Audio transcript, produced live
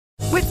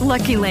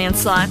Lucky Land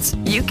Slots,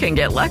 you can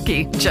get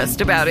lucky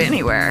just about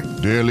anywhere.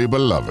 Dearly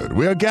beloved,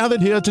 we are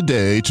gathered here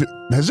today to...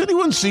 Has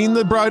anyone seen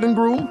the bride and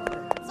groom?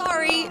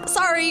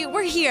 Sorry,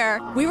 we're here.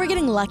 We were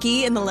getting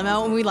lucky in the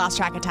limo and we lost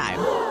track of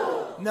time.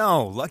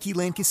 No, Lucky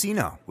Land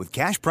Casino, with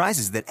cash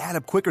prizes that add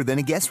up quicker than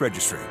a guest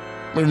registry.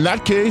 In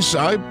that case,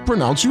 I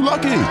pronounce you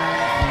lucky.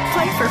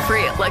 Play for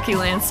free at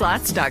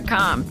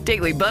LuckyLandSlots.com.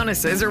 Daily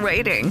bonuses are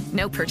waiting.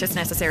 No purchase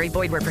necessary.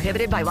 Void where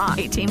prohibited by law.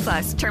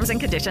 18+. Terms and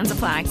conditions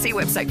apply. See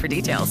website for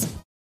details.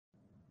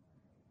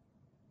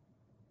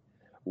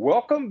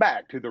 Welcome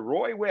back to the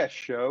Roy West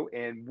Show,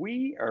 and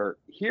we are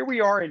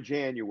in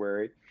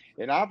January,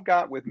 and I've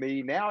got with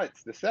me now,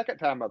 it's the second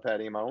time I've had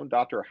him on,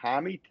 Dr.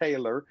 Jaime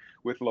Taylor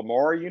with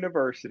Lamar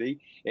University,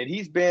 and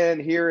he's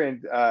been here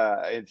in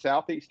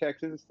Southeast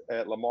Texas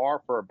at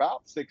Lamar for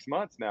about 6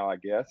 months now, I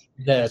guess.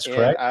 That's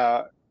correct.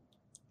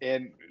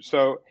 And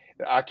so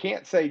I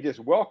can't say just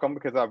welcome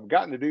because I've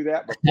gotten to do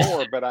that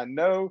before, but I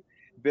know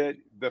that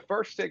the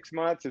first 6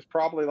 months is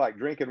probably like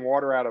drinking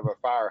water out of a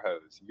fire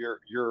hose.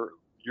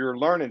 You're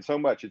learning so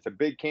much. It's a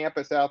big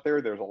campus out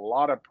there. There's a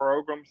lot of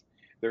programs.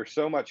 There's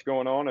so much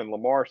going on, and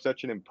Lamar is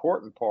such an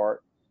important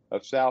part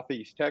of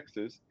Southeast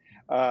Texas.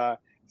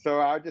 So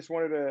I just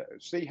wanted to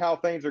see how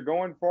things are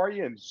going for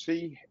you and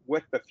see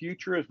what the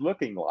future is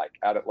looking like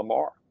out at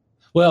Lamar.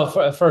 Well,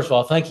 first of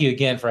all, thank you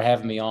again for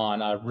having me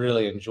on. I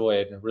really enjoy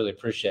it and really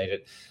appreciate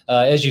it.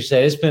 As you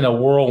say, it's been a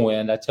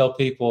whirlwind. I tell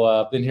people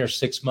I've been here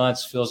 6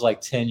 months, feels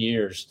like 10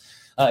 years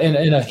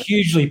in a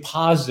hugely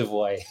positive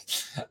way.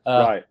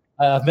 Right.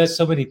 I've met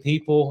so many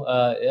people.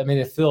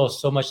 It feels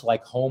so much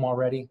like home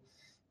already.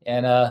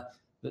 And I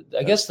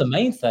guess the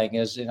main thing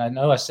is, and I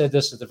know I said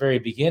this at the very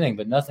beginning,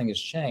 but nothing has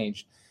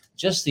changed,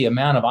 just the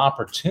amount of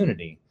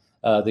opportunity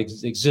that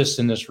exists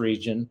in this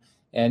region.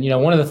 And,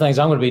 one of the things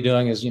I'm going to be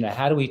doing is,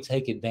 how do we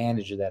take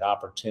advantage of that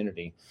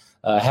opportunity?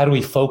 How do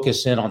we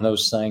focus in on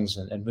those things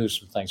and move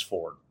some things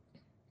forward?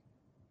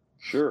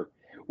 Sure.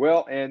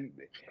 Well, and,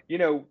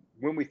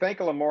 when we think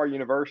of Lamar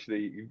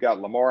University, you've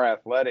got Lamar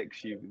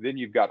Athletics, then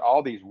you've got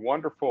all these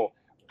wonderful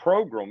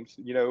programs,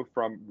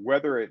 from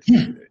whether it's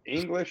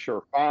English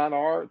or fine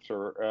arts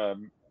or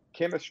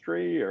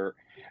chemistry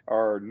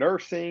or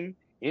nursing,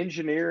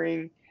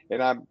 engineering,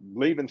 and I'm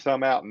leaving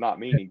some out and not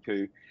meaning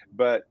to.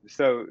 But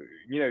so,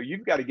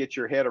 you've got to get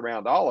your head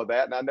around all of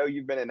that. And I know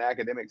you've been in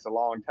academics a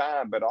long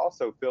time, but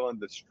also feeling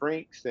the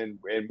strengths and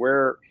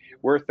where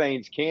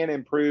things can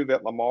improve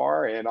at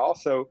Lamar, and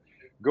also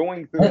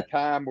going through a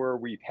time where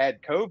we've had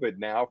COVID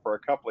now for a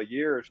couple of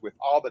years with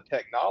all the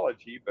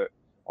technology, but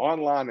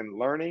online and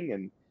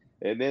learning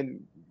and then,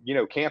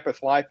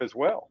 campus life as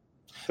well.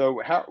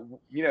 So how,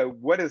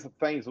 what is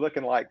things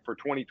looking like for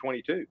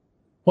 2022?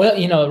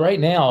 Well, right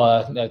now,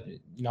 I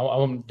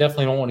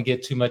definitely don't want to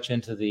get too much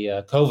into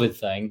the COVID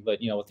thing, but,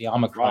 with the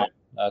Omicron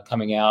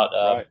coming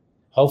out,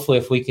 hopefully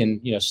if we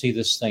can, see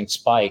this thing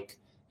spike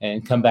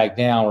and come back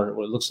down, where it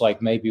looks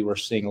like maybe we're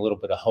seeing a little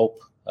bit of hope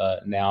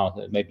now,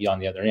 maybe on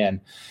the other end.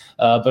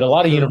 But a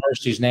lot of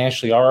universities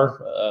nationally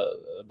are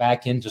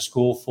back into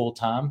school full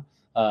time.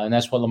 And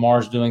that's what Lamar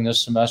is doing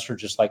this semester,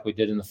 just like we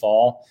did in the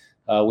fall.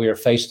 We are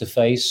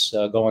face-to-face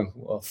going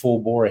full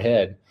bore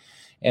ahead.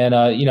 And,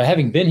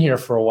 having been here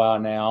for a while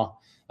now,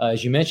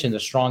 as you mentioned, the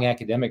strong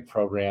academic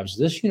programs,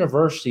 this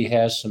university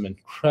has some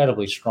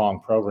incredibly strong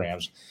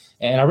programs.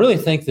 And I really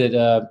think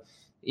that,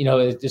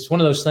 it's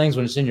one of those things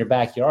when it's in your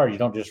backyard, you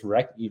don't just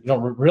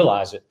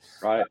realize it.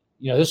 Right.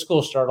 This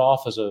school started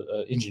off as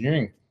an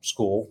engineering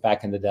school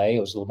back in the day.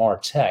 It was Lamar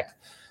Tech.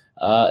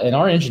 And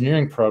our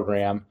engineering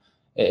program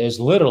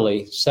is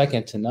literally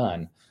second to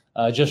none.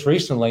 Just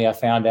recently, I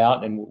found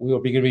out, and we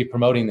will be going to be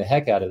promoting the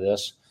heck out of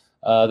this,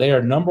 they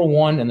are number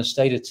one in the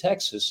state of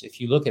Texas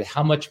if you look at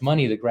how much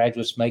money the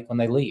graduates make when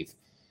they leave.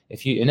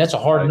 And that's a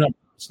hard number.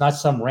 It's not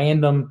some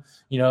random,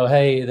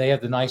 hey, they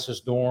have the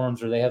nicest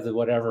dorms or they have the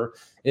whatever.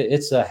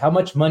 It's how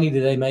much money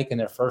do they make in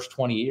their first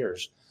 20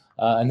 years?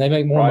 And they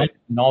make more money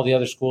than all the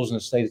other schools in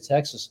the state of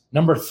Texas.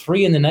 Number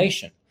 3 in the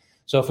nation.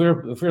 So if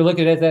we're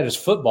looking at that as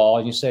football,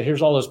 and you said,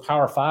 here's all those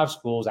Power 5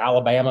 schools,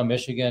 Alabama,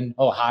 Michigan,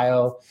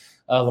 Ohio,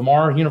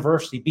 Lamar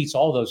University beats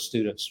all those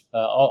students,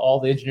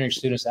 all the engineering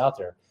students out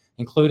there,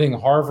 including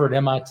Harvard,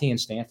 MIT, and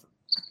Stanford.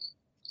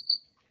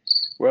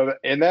 Well,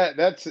 and that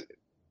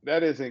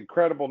is an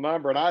incredible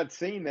number. And I'd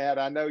seen that.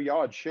 I know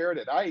y'all had shared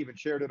it. I even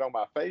shared it on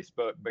my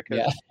Facebook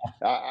because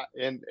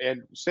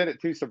and sent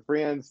it to some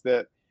friends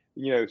that,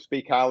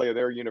 speak highly of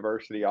their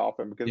university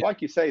often, because like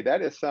you say,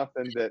 that is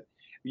something that,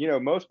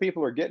 most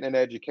people are getting an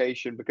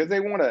education because they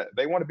want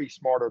to be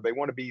smarter. They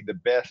want to be the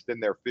best in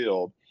their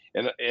field.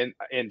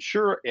 And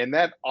sure, and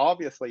that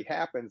obviously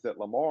happens at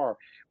Lamar,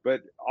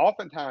 but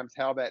oftentimes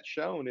how that's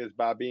shown is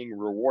by being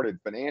rewarded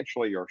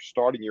financially or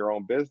starting your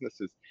own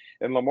businesses.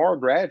 And Lamar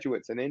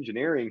graduates in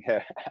engineering,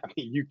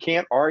 you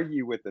can't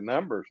argue with the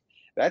numbers.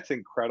 That's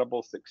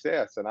incredible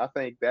success. And I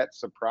think that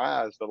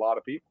surprised a lot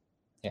of people.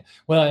 Yeah.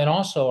 Well, and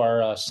also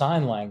our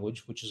sign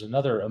language, which is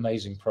another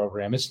amazing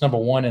program. It's number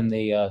one in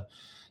the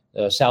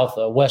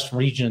southwest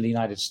region of the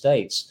United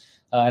States.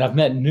 And I've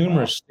met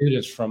numerous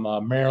students from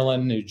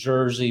Maryland, New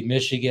Jersey,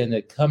 Michigan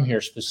that come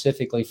here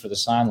specifically for the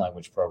sign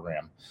language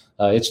program.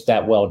 It's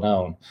that well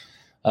known.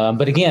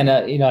 But again,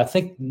 I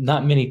think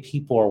not many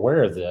people are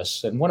aware of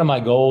this. And one of my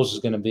goals is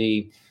going to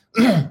be,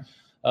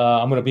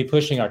 I'm going to be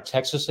pushing our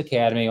Texas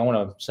Academy. I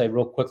want to say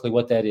real quickly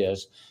what that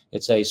is.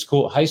 It's a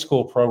high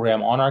school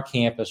program on our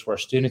campus where a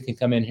student can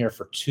come in here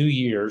for 2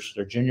 years,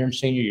 their junior and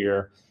senior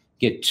year,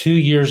 get 2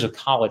 years of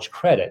college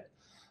credit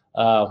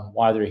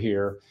while they're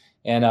here.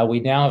 And we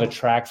now have a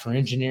track for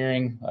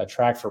engineering, a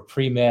track for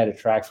pre-med, a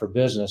track for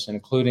business, and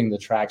including the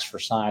tracks for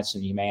science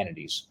and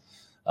humanities.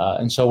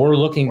 And so we're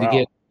looking to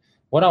get,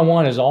 what I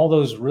want is all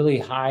those really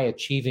high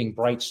achieving,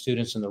 bright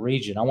students in the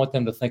region. I want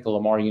them to think of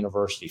Lamar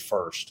University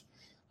first.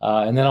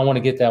 And then I want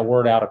to get that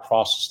word out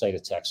across the state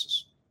of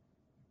Texas.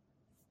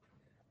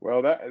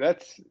 Well,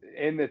 that's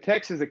in the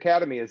Texas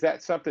Academy. Is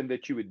that something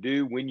that you would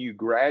do when you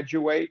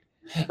graduate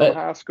from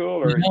high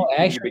school, or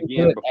you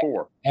begin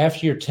before?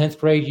 After your 10th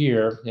grade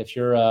year, if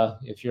you're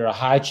a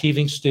high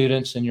achieving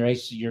student and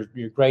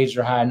your grades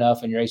are high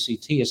enough and your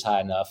ACT is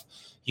high enough,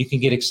 you can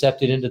get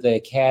accepted into the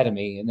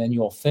academy, and then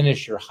you'll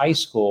finish your high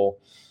school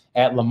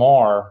at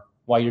Lamar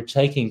while you're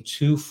taking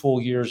 2 full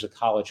years of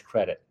college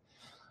credit.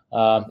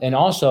 And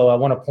also, I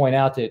want to point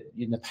out that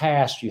in the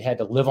past, you had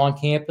to live on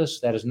campus.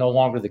 That is no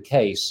longer the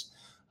case.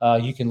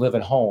 You can live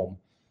at home.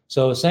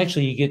 So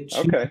essentially, you get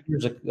 2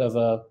 years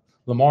of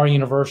Lamar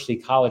University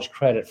college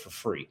credit for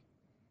free.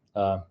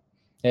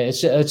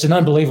 It's an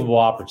unbelievable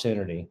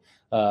opportunity,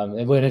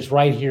 and when it's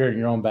right here in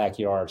your own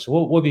backyard.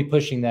 So we'll be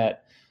pushing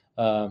that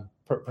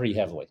pretty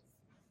heavily.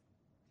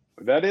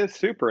 That is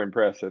super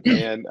impressive,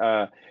 and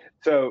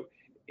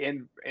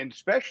and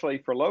especially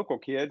for local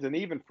kids, and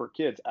even for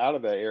kids out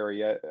of the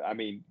area. I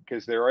mean,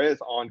 because there is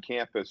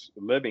on-campus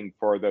living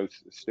for those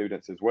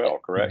students as well.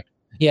 Correct?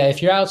 Yeah,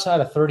 if you're outside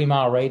a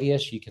 30-mile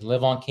radius, you can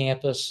live on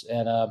campus,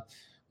 and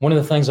one of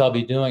the things I'll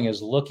be doing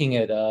is looking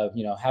at,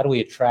 how do we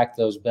attract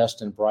those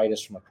best and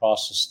brightest from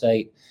across the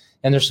state?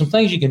 And there's some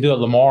things you can do at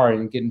Lamar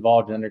and get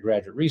involved in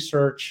undergraduate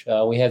research.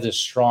 We have this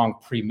strong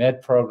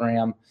pre-med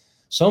program.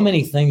 So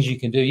many things you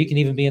can do. You can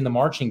even be in the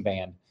marching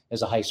band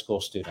as a high school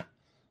student,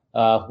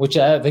 which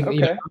I think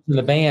in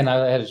the band,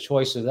 I had a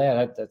choice of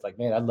that. That's like,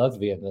 man, I'd love to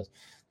be in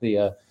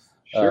the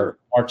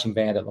marching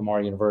band at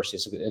Lamar University.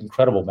 It's an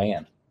incredible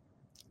band.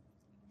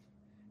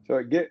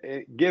 So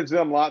it gives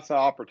them lots of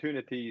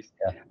opportunities.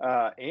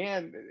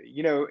 And,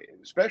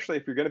 especially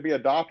if you're going to be a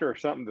doctor or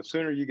something, the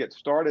sooner you get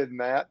started in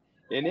that,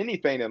 in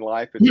anything in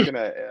life, it's going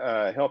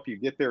to help you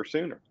get there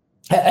sooner.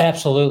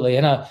 Absolutely.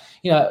 And, I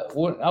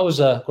was,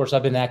 of course,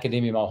 I've been in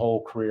academia my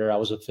whole career. I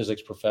was a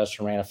physics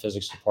professor, ran a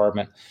physics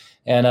department.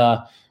 And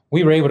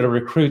we were able to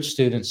recruit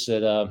students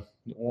that,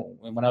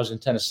 when I was in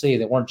Tennessee,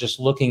 that weren't just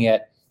looking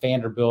at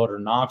Vanderbilt or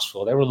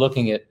Knoxville. They were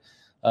looking at,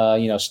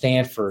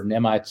 Stanford and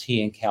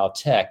MIT and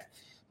Caltech.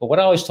 But what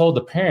I always told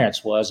the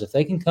parents was, if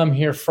they can come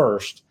here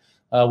first,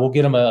 we'll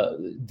get them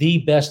the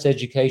best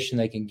education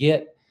they can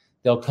get.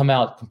 They'll come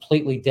out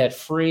completely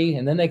debt-free,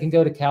 and then they can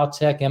go to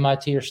Caltech,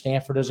 MIT, or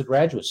Stanford as a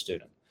graduate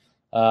student.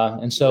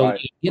 And so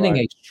getting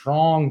a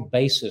strong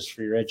basis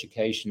for your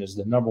education is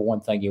the number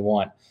one thing you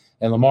want.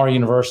 And Lamar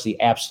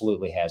University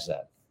absolutely has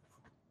that.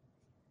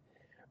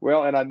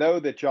 Well, and I know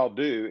that y'all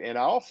do. And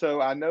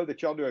I know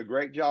that y'all do a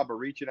great job of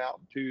reaching out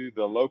to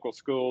the local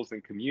schools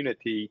and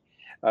community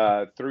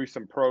through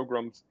some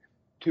programs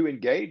to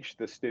engage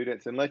the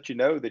students and let you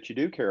know that you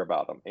do care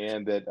about them.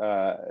 And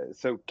that,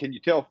 so can you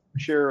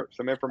share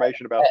some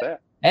information about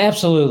that?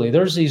 Absolutely.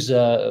 There's these,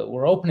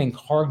 we're opening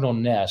Cardinal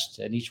Nest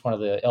at each one of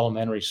the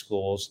elementary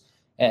schools.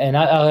 And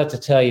I'll have to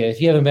tell you, if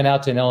you haven't been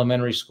out to an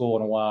elementary school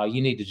in a while,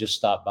 you need to just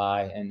stop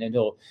by, and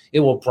it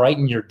will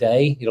brighten your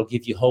day. It'll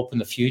give you hope in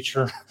the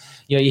future.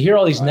 You hear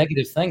all these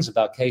negative things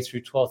about K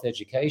through 12th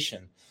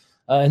education.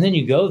 And then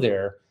you go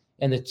there,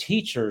 and the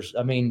teachers,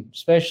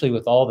 especially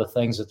with all the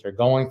things that they're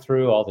going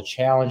through, all the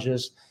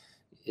challenges,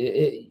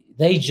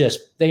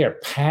 they are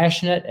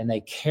passionate and they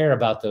care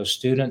about those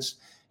students,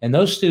 and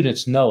those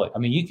students know it.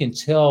 You can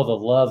tell the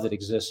love that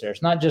exists there.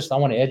 It's not just, I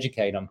want to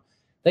educate them.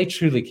 They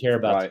truly care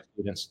about the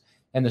students,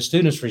 and the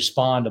students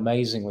respond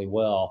amazingly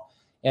well.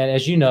 And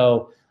as you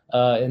know,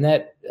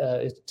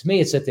 to me,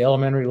 it's at the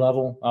elementary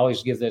level. I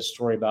always give that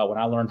story about when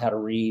I learned how to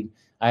read.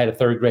 I had a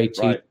third grade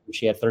teacher.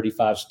 She had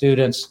 35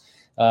 students.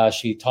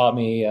 She taught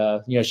me,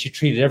 she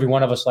treated every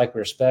one of us like we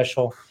were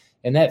special.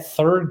 And that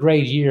third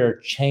grade year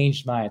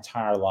changed my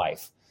entire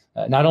life.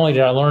 Not only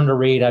did I learn to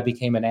read, I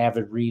became an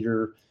avid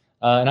reader.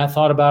 And I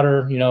thought about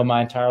her,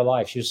 my entire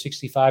life. She was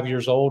 65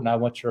 years old, and I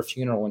went to her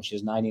funeral when she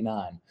was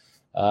 99.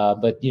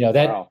 But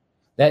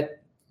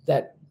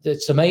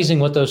it's amazing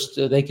what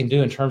they can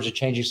do in terms of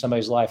changing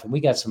somebody's life. And we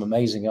got some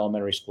amazing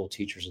elementary school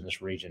teachers in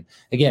this region.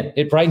 Again,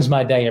 it brightens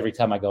my day every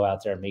time I go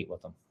out there and meet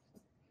with them.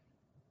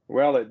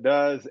 Well, it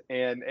does.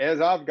 And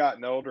as I've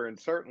gotten older, and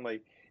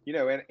certainly,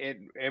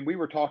 and we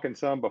were talking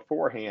some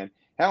beforehand,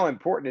 how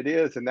important it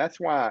is. And that's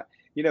why,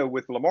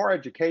 with Lamar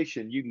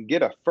Education, you can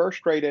get a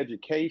first-rate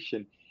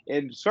education.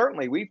 And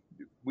certainly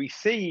we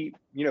see,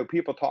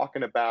 people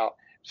talking about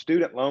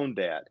student loan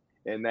debt,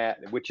 and that,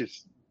 which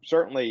is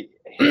certainly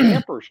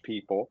hampers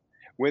people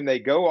when they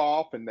go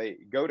off and they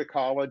go to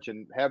college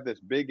and have this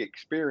big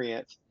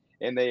experience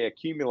and they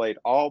accumulate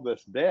all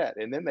this debt.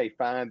 And then they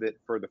find that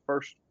for the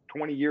first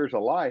 20 years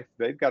of life,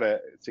 they've got a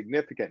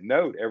significant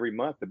note every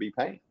month to be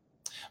paying.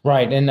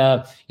 Right. And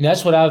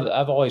that's what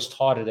I've always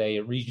taught at a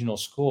regional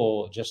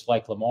school, just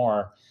like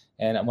Lamar.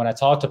 And when I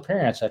talk to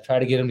parents, I try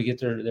to get them to get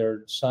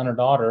their son or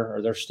daughter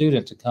or their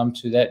student to come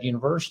to that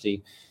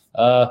university.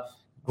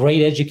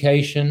 Great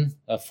education,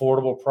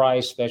 affordable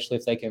price, especially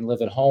if they can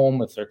live at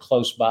home, if they're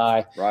close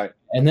by. Right.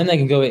 And then they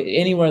can go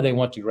anywhere they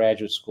want to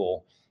graduate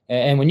school.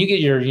 And when you get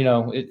your,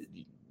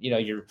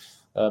 your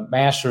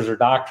master's or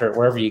doctorate,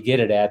 wherever you get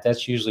it at,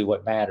 that's usually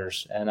what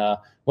matters. And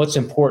what's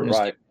important is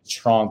a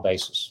strong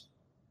basis.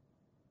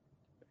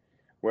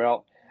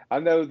 Well, I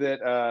know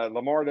that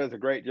Lamar does a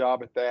great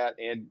job at that,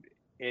 and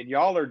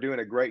y'all are doing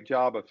a great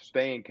job of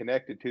staying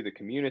connected to the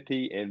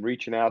community and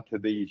reaching out to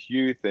these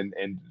youth, and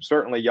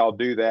certainly y'all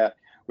do that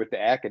with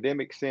the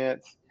academic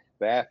sense,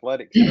 the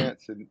athletic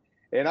sense,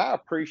 and I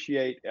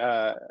appreciate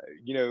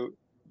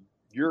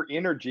your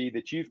energy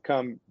that you've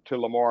come to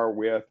Lamar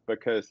with,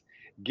 because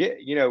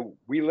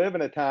we live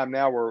in a time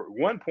now where at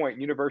one point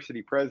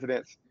university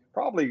presidents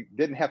probably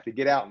didn't have to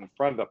get out in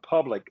front of the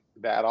public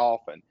that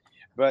often.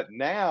 But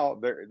now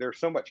there's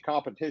so much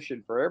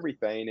competition for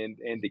everything,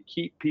 and to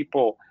keep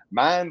people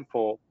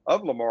mindful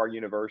of Lamar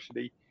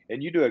University,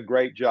 and you do a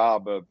great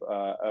job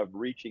of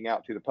reaching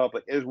out to the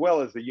public as well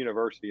as the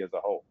university as a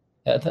whole.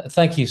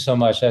 Thank you so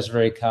much. That's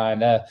very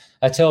kind.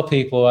 I tell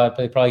people,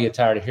 they probably get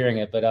tired of hearing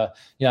it, but I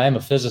am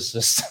a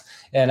physicist,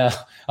 and I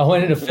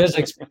went into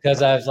physics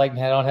because I was like,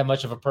 man, I don't have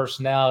much of a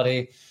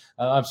personality.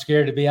 I'm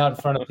scared to be out in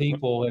front of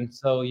people. And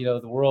so,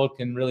 the world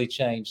can really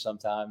change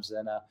sometimes.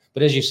 And,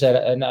 but as you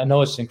said, I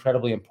know it's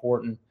incredibly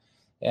important.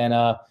 And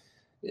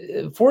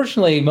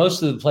fortunately,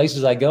 most of the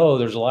places I go,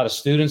 there's a lot of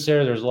students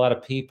there. There's a lot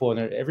of people,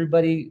 and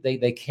everybody,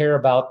 they care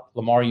about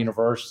Lamar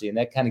University. And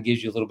that kind of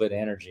gives you a little bit of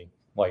energy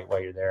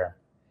while you're there.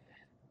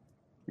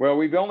 Well,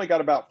 we've only got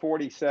about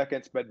 40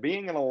 seconds, but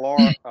being an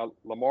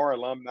Lamar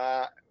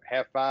alumni,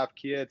 have 5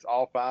 kids,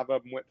 all 5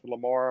 of them went to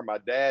Lamar. My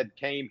dad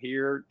came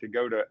here to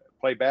go to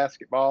play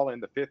basketball in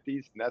the 50s,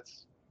 and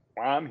that's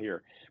why I'm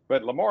here.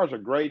 But Lamar is a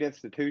great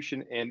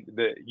institution, and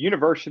the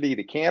university,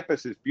 the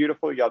campus is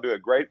beautiful. Y'all do a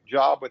great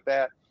job with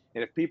that.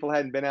 And if people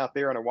hadn't been out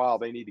there in a while,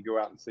 they need to go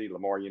out and see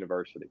Lamar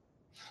University.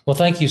 Well,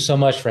 thank you so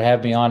much for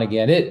having me on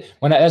again.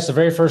 That's the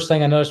very first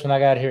thing I noticed when I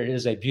got here. It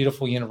is a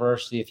beautiful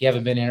university. If you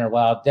haven't been here in a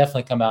while,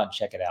 definitely come out and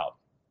check it out.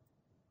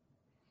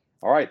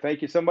 All right.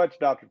 Thank you so much,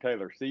 Dr.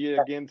 Taylor. See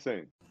you again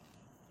soon.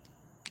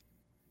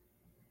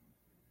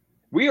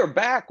 We are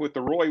back with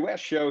the Roy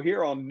West Show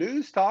here on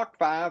News Talk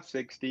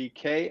 560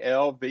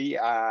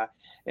 KLVI.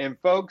 And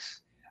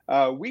folks,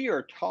 we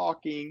are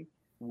talking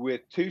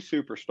with 2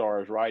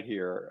 superstars right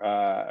here,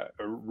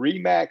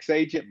 RE/MAX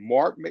agent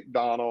Mark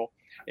McDonald,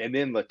 and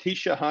then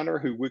Letitia Hunter,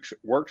 who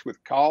works with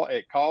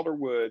at Calder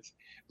Woods.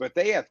 But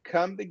they have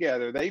come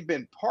together. They've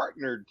been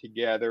partnered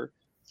together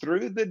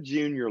through the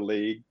Junior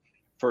League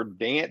for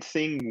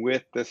Dancing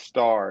with the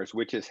Stars,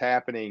 which is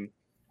happening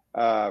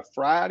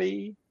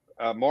Friday,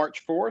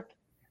 March 4th.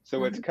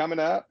 So it's coming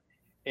up,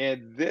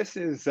 and this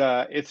is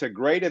it's a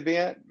great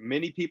event.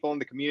 Many people in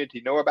the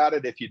community know about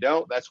it. If you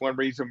don't, that's one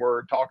reason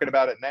we're talking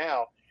about it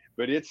now.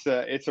 But it's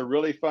a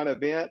really fun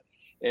event,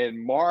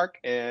 and Mark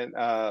and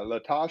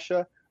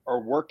Latasha are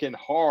working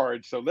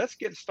hard. So let's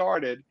get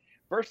started.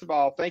 First of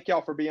all, thank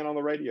y'all for being on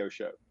the radio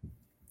show.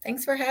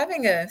 Thanks for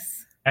having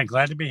us. I'm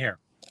glad to be here.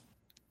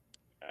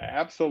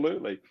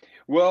 Absolutely.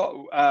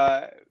 Well,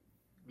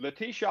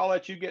 Letitia, I'll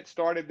let you get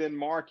started. Then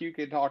Mark, you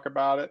can talk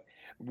about it.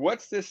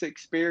 What's this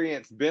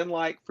experience been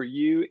like for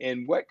you,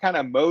 and what kind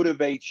of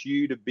motivates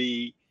you to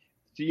be,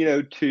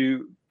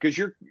 because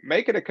you're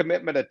making a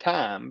commitment of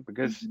time,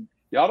 because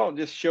y'all don't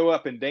just show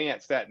up and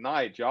dance that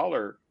night. Y'all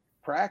are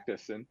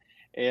practicing,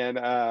 and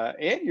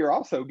you're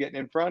also getting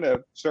in front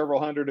of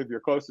several hundred of your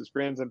closest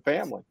friends and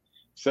family.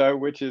 So,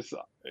 which is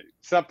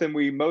something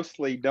we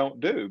mostly don't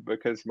do,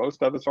 because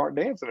most of us aren't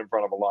dancing in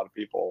front of a lot of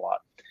people a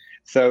lot.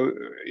 So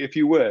if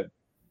you would.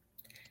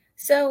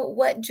 So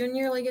what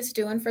Junior League is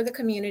doing for the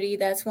community,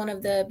 that's one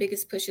of the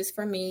biggest pushes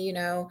for me.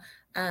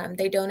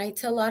 They donate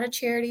to a lot of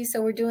charities.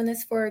 So we're doing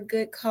this for a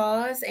good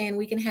cause, and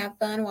we can have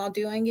fun while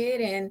doing it,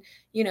 and,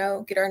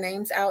 get our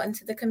names out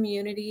into the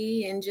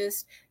community and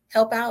just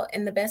help out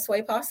in the best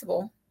way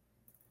possible.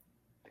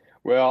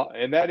 Well,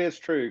 and that is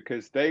true,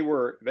 because they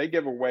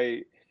give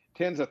away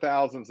tens of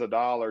thousands of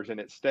dollars, and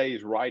it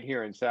stays right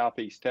here in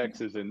Southeast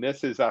Texas. And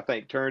this is, I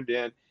think, turned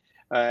in.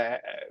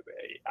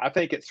 I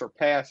think it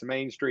surpassed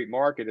Main Street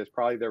Market as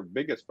probably their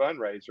biggest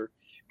fundraiser,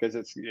 because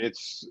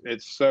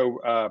it's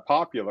so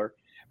popular.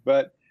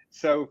 But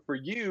so for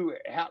you,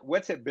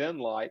 what's it been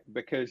like?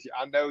 Because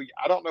I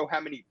don't know how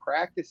many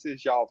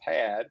practices y'all have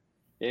had,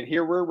 and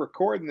here we're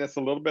recording this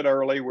a little bit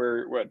early.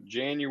 We're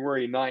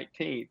January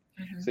 19th.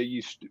 So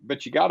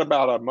but you got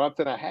about a month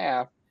and a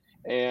half,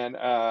 and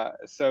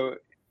so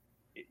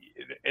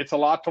it's a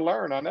lot to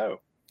learn. I know.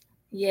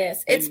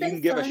 Yes, it's been. You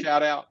can give a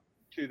shout out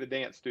to the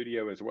dance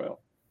studio as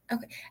well.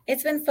 Okay.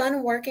 It's been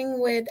fun working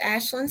with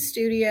Ashland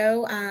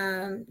Studio,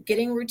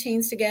 getting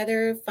routines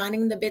together,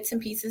 finding the bits and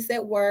pieces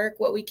that work,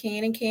 what we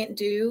can and can't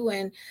do.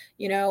 And,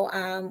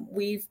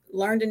 we've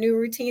learned a new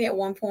routine at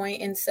one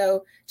point. And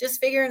so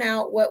just figuring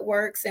out what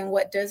works and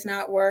what does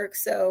not work.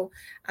 So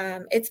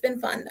it's been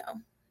fun, though.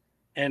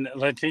 And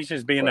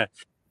Letitia's being a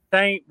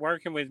saint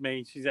working with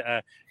me. She's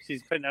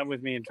putting up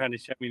with me and trying to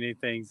show me new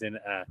things. And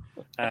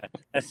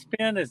a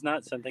spin is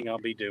not something I'll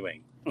be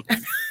doing.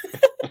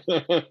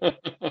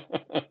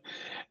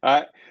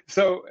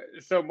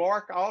 So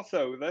Mark,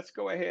 also, let's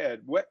go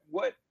ahead. What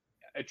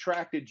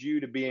attracted you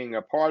to being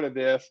a part of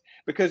this?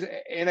 Because,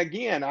 and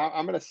again,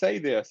 I'm going to say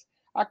this,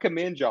 I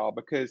commend y'all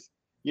because,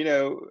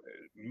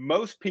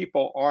 most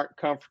people aren't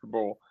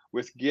comfortable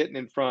with getting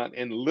in front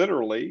and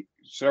literally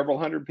several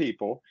hundred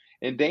people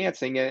and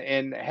dancing,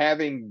 and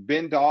having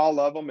been to all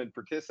of them and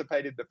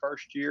participated the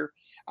first year,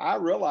 I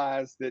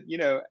realized that,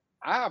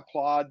 I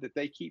applaud that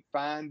they keep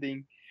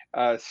finding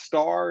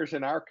stars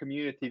in our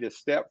community to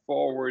step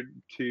forward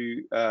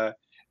to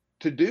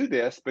do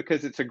this,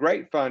 because it's a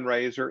great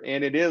fundraiser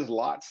and it is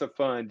lots of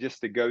fun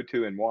just to go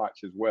to and watch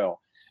as well.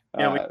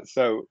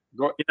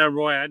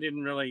 Roy, I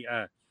didn't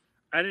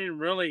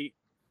really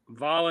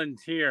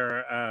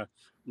volunteer.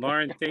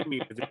 Lauren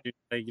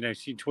Themey,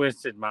 she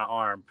twisted my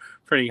arm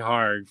pretty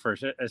hard for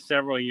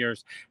several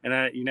years,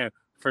 and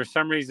for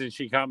some reason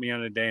she caught me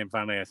on a day, and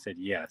finally I said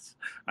yes,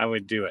 I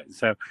would do it.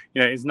 So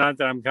it's not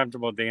that I'm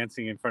comfortable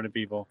dancing in front of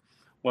people.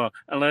 Well,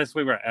 unless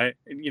we were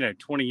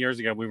 20 years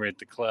ago we were at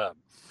the club,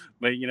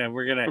 but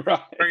we're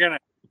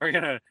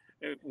gonna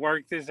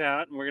work this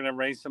out, and we're gonna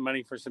raise some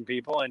money for some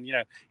people, and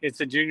it's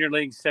the Junior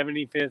League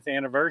 75th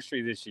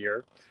anniversary this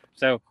year,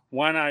 so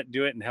why not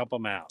do it and help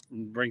them out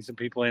and bring some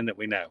people in that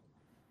we know.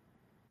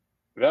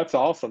 That's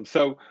awesome.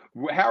 So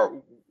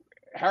how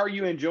are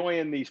you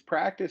enjoying these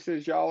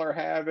practices y'all are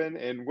having,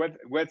 and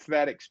what's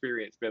that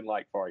experience been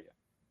like for you?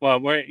 Well,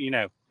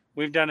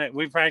 we've done it.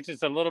 We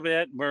practiced a little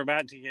bit. We're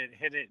about to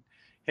hit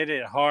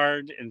it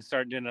hard and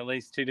start doing at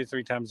least 2 to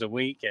 3 times a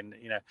week, and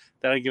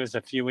that'll give us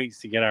a few weeks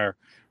to get our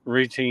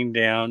routine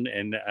down.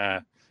 And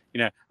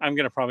I'm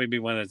gonna probably be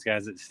one of those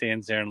guys that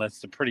stands there and lets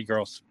the pretty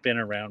girl spin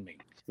around me.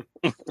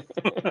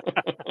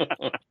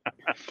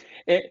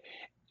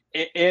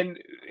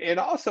 And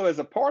also, as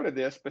a part of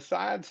this,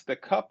 besides the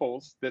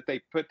couples that they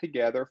put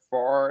together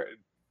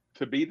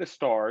to be the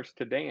stars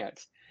to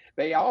dance,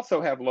 they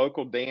also have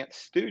local dance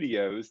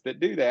studios that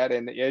do that.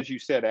 And as you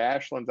said,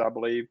 Ashland's, I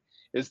believe,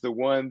 is the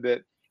one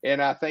that, and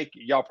I think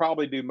y'all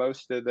probably do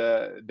most of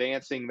the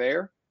dancing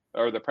there,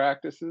 or the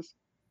practices.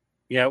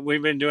 Yeah,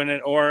 we've been doing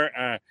it. Or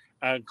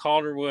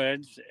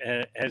Calderwoods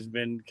has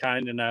been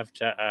kind enough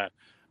to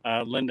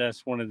lend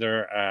us one of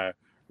their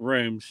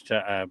rooms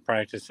to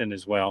practice in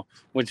as well,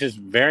 which is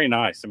very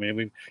nice. I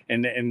mean,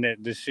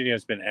 the studio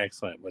has been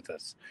excellent with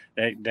us.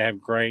 They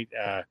have great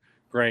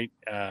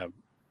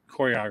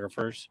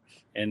choreographers,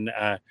 and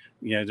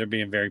they're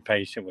being very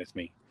patient with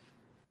me.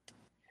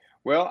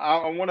 Well,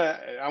 I want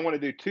to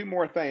do 2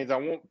 more things. I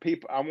want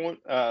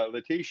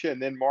Letitia,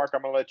 and then Mark,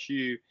 I'm going to let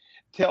you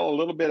tell a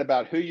little bit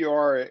about who you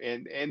are,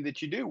 and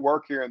that you do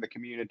work here in the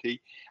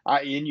community,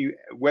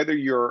 whether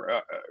you're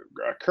a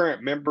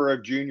current member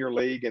of Junior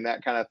League and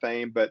that kind of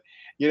thing. But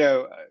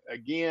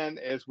again,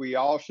 as we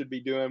all should be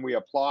doing, we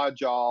applaud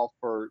y'all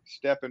for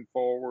stepping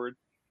forward,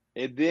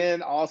 and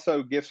then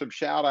also give some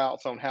shout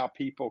outs on how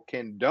people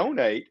can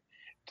donate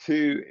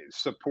to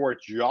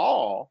support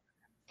y'all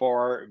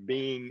for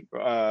being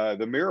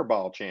the Mirror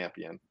Ball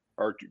champion,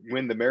 or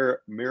win the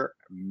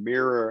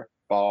Mirror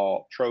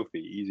Ball trophy.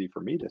 Easy for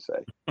me to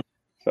say.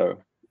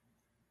 So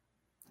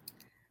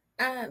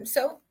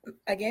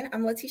again,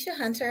 I'm Letitia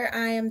Hunter.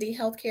 I am the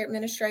healthcare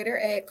administrator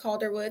at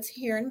Calderwoods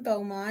here in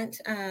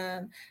Beaumont.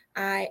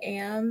 I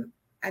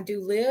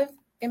do live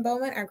in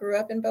Beaumont. I grew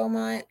up in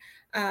Beaumont.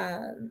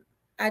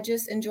 I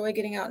just enjoy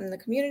getting out in the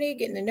community,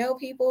 getting to know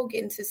people,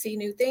 getting to see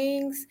new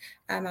things.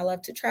 I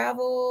love to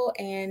travel,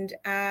 and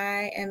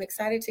I am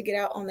excited to get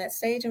out on that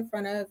stage in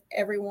front of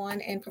everyone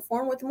and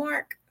perform with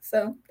Mark.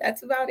 So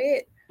that's about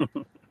it.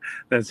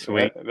 That's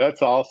sweet.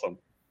 That's awesome.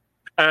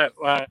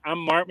 I'm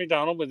Mark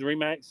McDonald with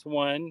Remax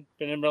One.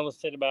 Been in real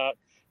estate about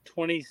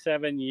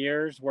 27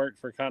 years. Worked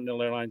for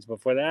Continental Airlines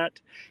before that,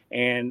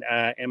 and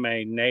am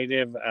a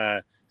native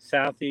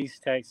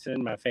Southeast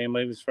Texan. My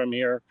family was from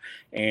here,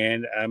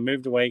 and I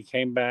moved away,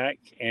 came back,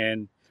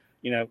 and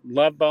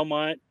love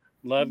Beaumont,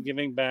 love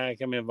giving back.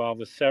 I'm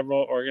involved with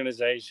several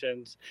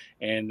organizations,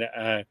 and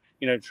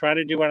try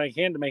to do what I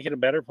can to make it a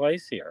better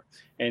place here.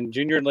 And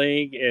Junior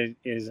League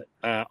is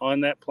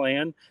on that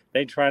plan.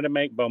 They try to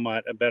make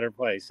Beaumont a better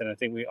place, and I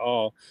think we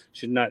all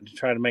should not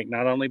try to make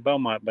not only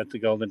Beaumont but the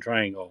Golden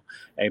Triangle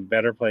a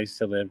better place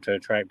to live, to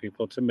attract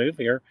people to move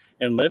here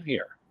and live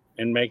here,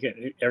 and make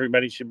it.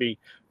 Everybody should be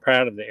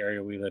proud of the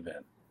area we live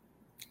in.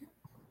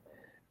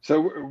 So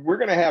we're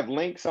going to have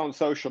links on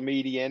social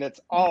media, and it's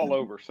all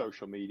over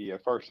social media,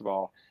 first of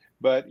all.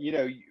 But,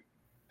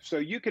 so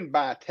you can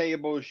buy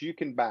tables, you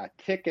can buy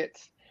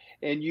tickets,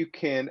 and you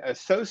can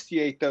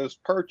associate those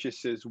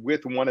purchases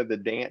with one of the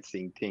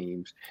dancing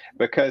teams,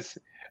 because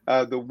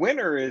the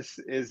winner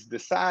is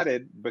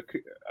decided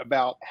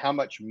about how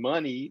much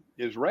money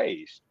is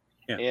raised,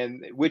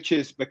 and which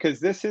is because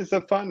this is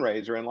a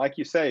fundraiser, and like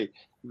you say,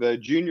 the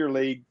Junior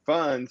League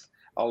funds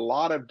a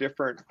lot of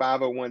different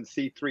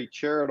 501c3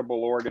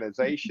 charitable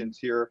organizations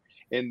here,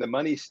 and the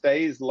money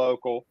stays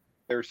local.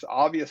 There's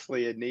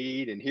obviously a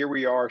need, and here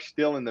we are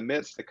still in the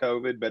midst of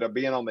COVID, but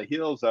being on the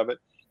heels of it,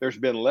 there's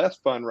been less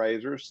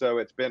fundraisers, so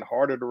it's been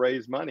harder to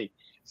raise money.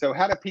 So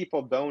how do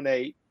people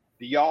donate?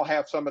 Do y'all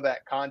have some of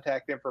that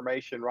contact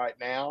information right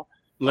now?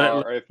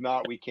 Or if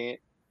not, we can't.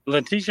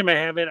 Letitia may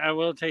have it. I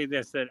will tell you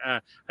this, that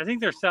I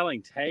think they're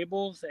selling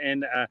tables,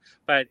 and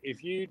but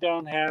if you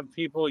don't have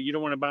people, you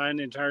don't want to buy an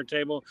entire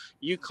table,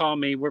 you call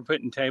me. We're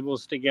putting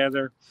tables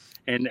together,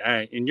 and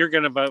you're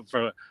going to vote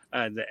for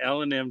the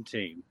L&M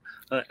team,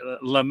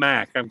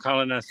 LAMAC. I'm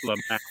calling us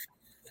LAMAC.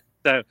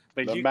 So,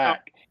 but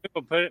LAMAC.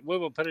 We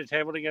will put a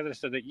table together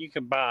so that you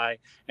can buy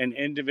an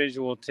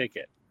individual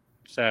ticket.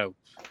 So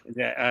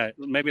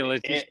maybe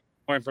Letitia.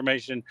 More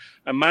information.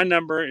 My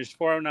number is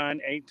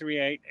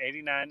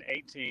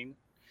 409-838-8918,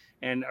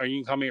 or you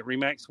can call me at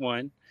Remax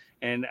 1,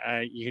 and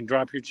you can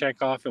drop your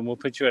check off, and we'll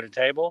put you at a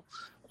table.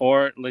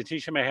 Or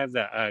Letitia may have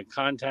the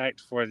contact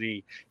for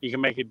you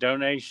can make a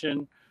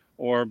donation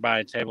or buy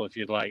a table if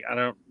you'd like. I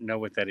don't know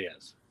what that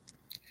is.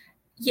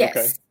 Yes.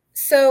 Okay.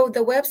 So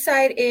the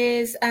website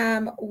is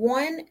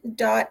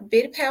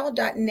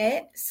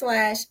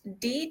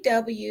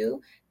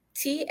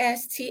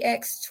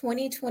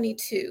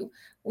one.bidpal.net/DWTSTX2022.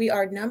 We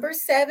are number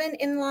 7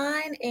 in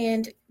line,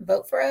 and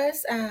vote for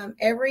us.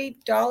 Every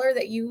dollar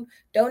that you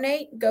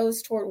donate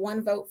goes toward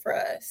one vote for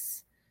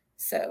us.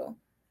 So,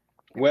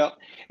 well,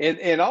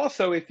 and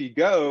also if you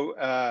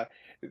go,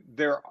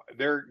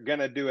 they're going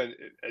to do an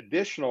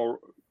additional.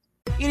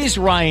 It is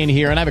Ryan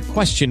here, and I have a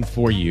question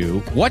for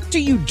you. What do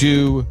you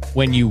do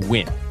when you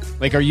win?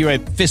 Like, are you a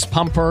fist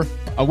pumper,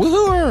 a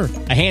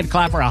woohooer, a hand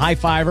clapper, a high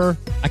fiver?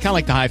 I kind of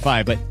like the high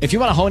five, but if you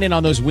want to hone in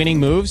on those winning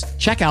moves,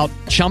 check out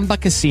Chumba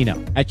Casino.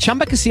 At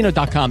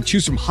ChumbaCasino.com,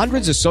 choose from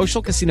hundreds of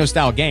social casino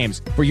style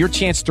games for your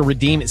chance to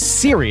redeem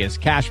serious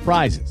cash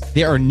prizes.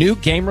 There are new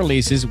game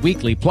releases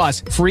weekly,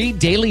 plus free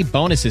daily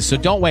bonuses. So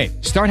don't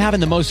wait. Start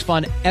having the most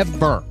fun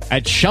ever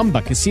at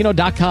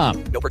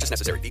ChumbaCasino.com. No purchase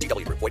necessary.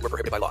 VGW Group. Void where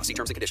prohibited by law. See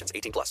terms and conditions.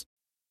 18+.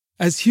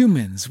 As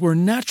humans, we're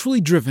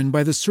naturally driven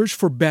by the search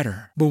for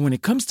better. But when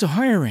it comes to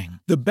hiring,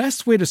 the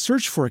best way to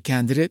search for a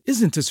candidate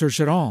isn't to search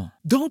at all.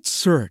 Don't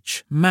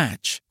search,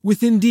 match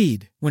with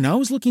Indeed. When I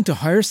was looking to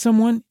hire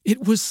someone,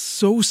 it was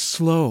so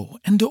slow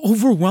and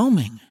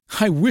overwhelming.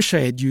 I wish I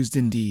had used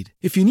Indeed.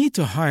 If you need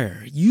to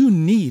hire, you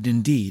need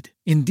Indeed.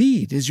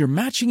 Indeed is your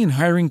matching and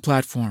hiring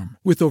platform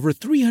with over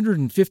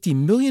 350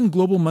 million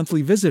global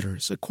monthly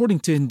visitors,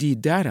 according to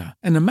Indeed data,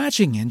 and a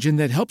matching engine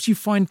that helps you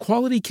find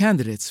quality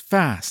candidates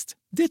fast.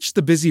 Ditch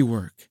the busy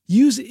work.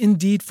 Use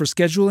Indeed for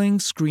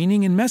scheduling,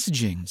 screening, and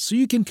messaging so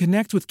you can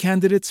connect with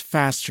candidates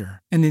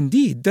faster. And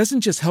Indeed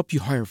doesn't just help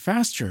you hire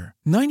faster.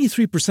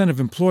 93%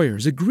 of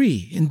employers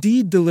agree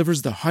Indeed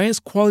delivers the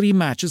highest quality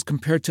matches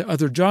compared to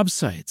other job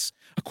sites,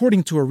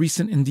 according to a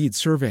recent Indeed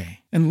survey.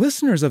 And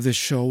listeners of this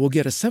show will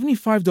get a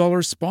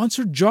 $75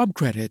 sponsored job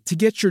credit to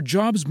get your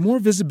jobs more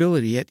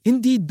visibility at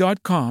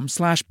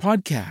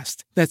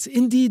Indeed.com/podcast. That's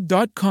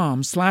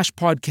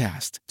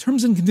Indeed.com/podcast.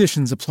 Terms and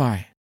conditions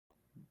apply.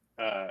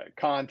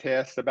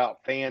 Contest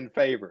about fan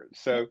favorites,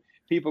 so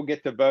people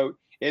get to vote.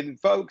 And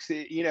folks,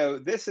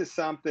 this is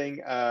something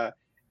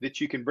that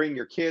you can bring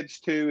your kids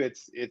to.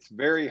 It's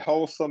very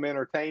wholesome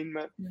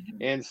entertainment,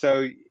 and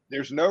so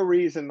there's no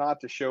reason not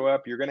to show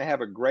up. You're going to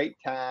have a great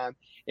time,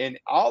 and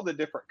all the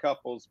different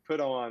couples put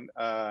on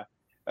a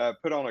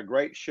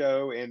great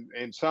show,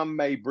 and some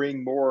may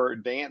bring more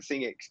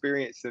dancing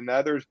experience than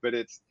others,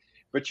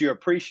 but you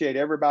appreciate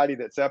everybody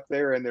that's up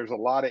there, and there's a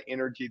lot of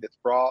energy that's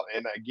brought.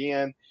 And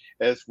again,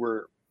 as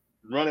we're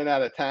running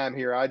out of time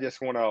here, I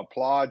just want to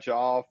applaud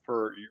y'all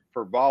for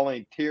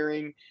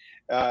volunteering.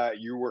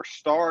 You were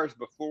stars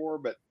before,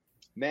 but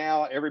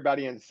now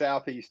everybody in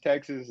Southeast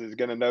Texas is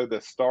going to know the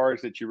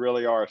stars that you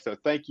really are. So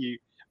thank you,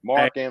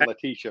 Mark and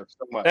Letitia,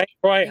 so much. Thanks,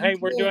 Roy. Hey,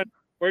 we're doing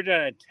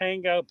a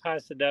tango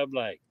paso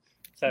doble.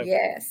 So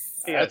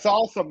yes, that's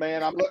awesome,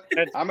 man. I'm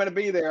going to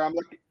be there. I'm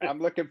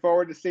looking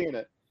forward to seeing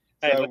it.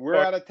 So we're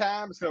out of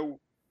time, so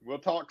we'll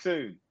talk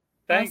soon.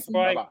 Thanks,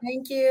 Roy.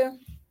 Thank you.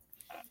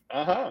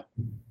 That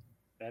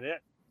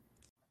it.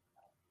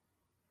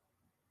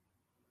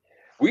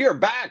 We are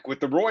back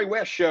with the Roy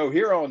West Show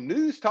here on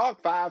News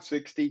Talk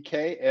 560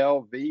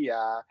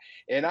 KLVI,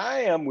 and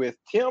I am with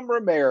Tim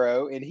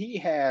Romero, and he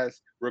has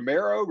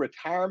Romero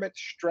Retirement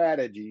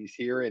Strategies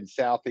here in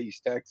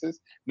Southeast Texas.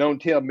 Known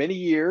Tim many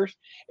years,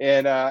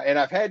 and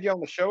I've had you on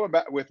the show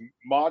with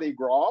Mardi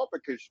Gras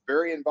because you're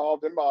very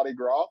involved in Mardi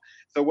Gras.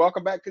 So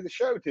welcome back to the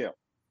show, Tim.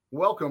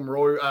 Welcome,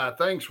 Roy.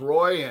 Thanks,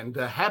 Roy, and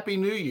Happy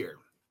New Year.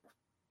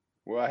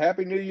 Well,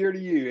 Happy New Year to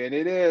you. And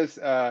it is,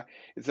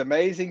 it's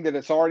amazing that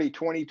it's already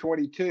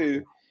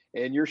 2022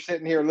 and you're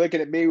sitting here looking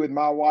at me with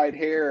my white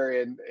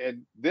hair. And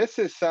this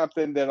is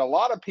something that a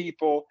lot of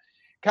people,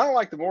 kind of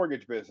like the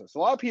mortgage business, a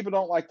lot of people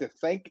don't like to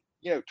think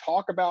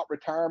talk about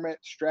retirement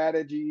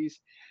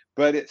strategies,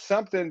 but it's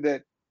something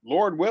that,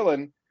 Lord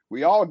willing,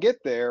 we all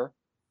get there.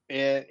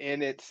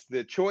 And it's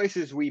the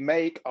choices we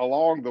make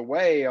along the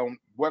way on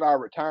what our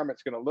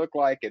retirement's going to look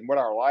like and what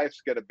our life's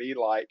going to be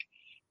like.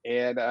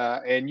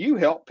 And you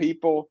help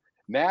people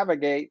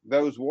navigate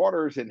those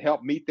waters and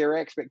help meet their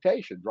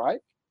expectations,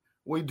 right?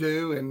 We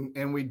do,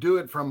 and we do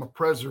it from a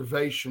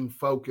preservation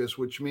focus,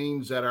 which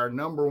means that our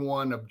number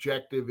one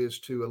objective is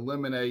to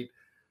eliminate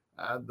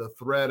the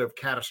threat of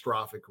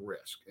catastrophic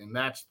risk. And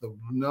that's the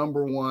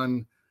number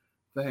one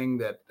thing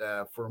that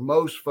for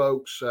most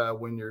folks,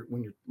 when you're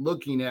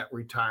looking at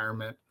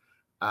retirement,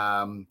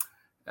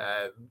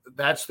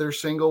 that's their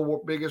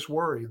single biggest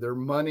worry, their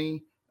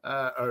money,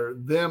 or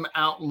them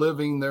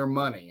outliving their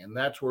money. And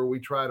that's where we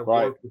try to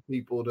work with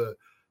people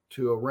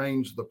to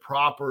arrange the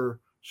proper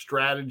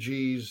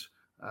strategies,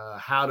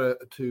 how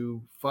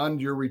to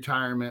fund your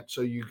retirement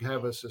so you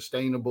have a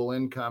sustainable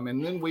income.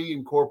 And then we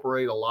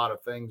incorporate a lot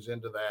of things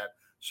into that,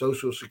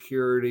 Social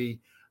Security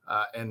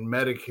and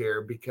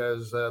Medicare,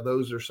 because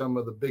those are some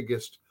of the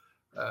biggest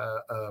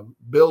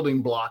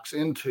building blocks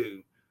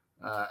into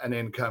an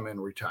income in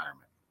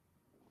retirement.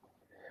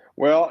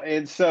 Well,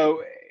 and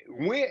so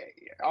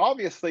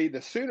obviously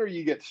the sooner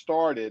you get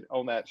started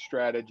on that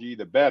strategy,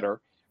 the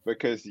better,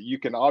 because you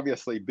can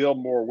obviously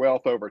build more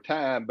wealth over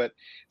time. But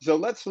so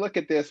let's look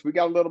at this. We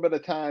got a little bit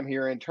of time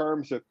here in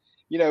terms of,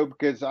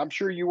 because I'm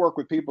sure you work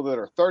with people that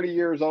are 30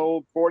 years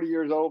old, 40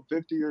 years old,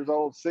 50 years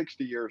old,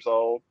 60 years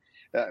old.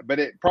 But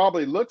it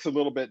probably looks a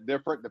little bit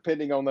different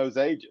depending on those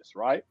ages,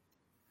 right?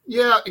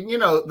 Yeah.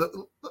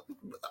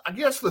 I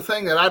guess the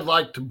thing that I'd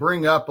like to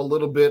bring up a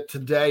little bit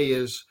today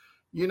is,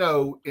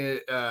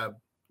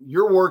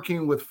 you're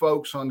working with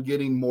folks on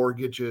getting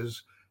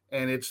mortgages,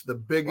 and it's the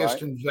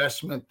biggest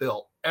investment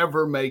they'll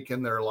ever make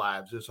in their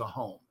lives is a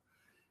home.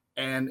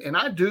 And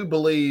I do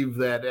believe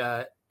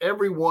that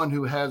everyone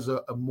who has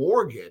a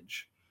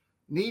mortgage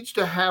needs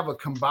to have a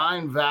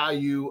combined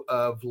value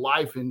of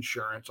life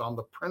insurance on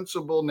the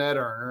principal net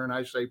earner. And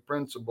I say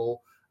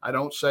principal, I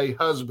don't say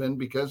husband,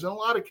 because in a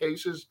lot of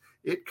cases,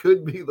 it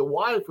could be the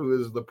wife who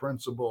is the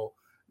principal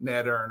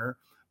net earner,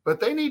 but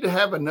they need to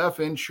have enough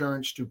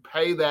insurance to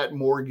pay that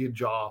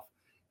mortgage off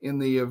in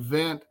the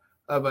event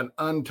of an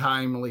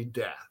untimely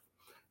death.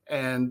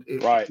 And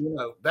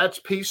that's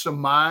peace of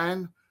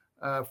mind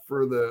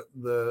for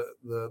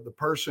the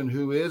person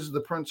who is the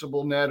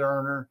principal net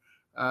earner,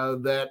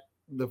 that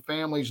the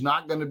family's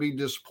not going to be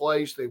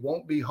displaced. They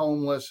won't be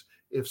homeless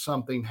if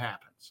something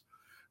happens.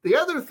 The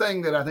other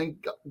thing that I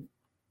think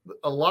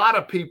a lot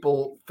of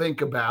people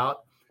think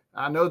about,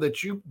 I know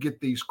that you get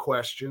these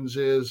questions,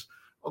 is,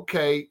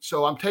 okay,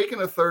 so I'm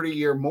taking a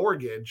 30-year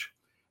mortgage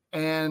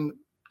and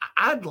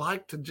I'd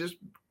like to just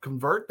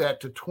convert that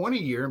to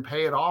 20-year and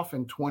pay it off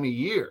in 20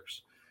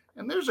 years.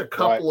 And there's a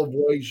couple of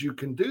ways you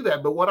can do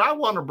that. But what I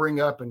want to bring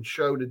up and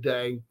show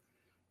today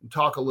and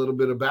talk a little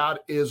bit about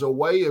is a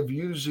way of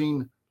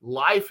using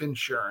life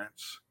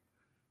insurance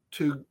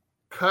to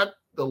cut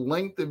the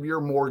length of your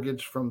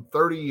mortgage from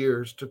 30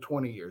 years to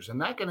 20 years. And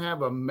that can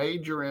have a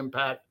major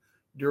impact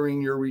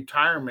during your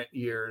retirement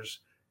years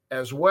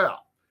as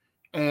well.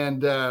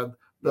 And the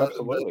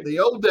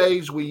old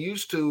days, they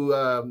used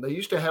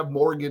to have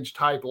mortgage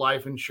type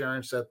life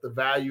insurance that the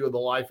value of the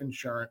life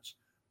insurance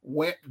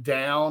went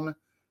down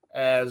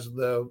as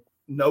the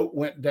note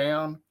went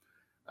down.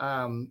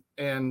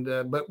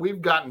 But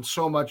we've gotten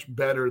so much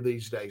better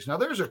these days. Now,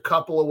 there's a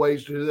couple of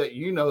ways to do that.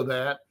 You know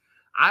that.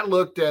 I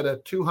looked at a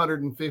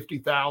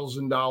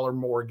 $250,000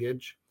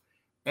 mortgage,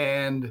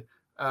 and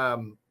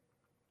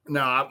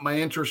now my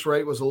interest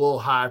rate was a little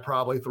high,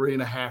 probably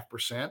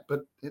 3.5%,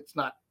 but it's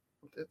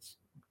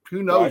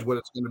who knows what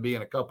it's going to be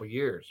in a couple of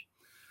years.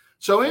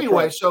 So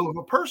anyway, so if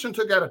a person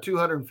took out a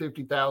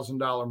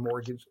 $250,000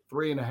 mortgage,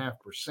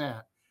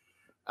 3.5%,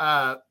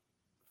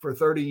 for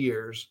 30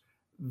 years,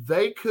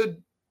 they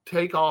could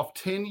take off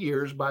 10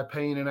 years by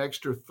paying an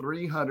extra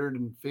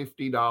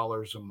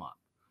 $350 a month.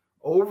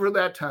 Over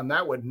that time,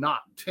 that would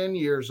knock 10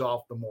 years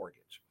off the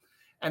mortgage.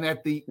 And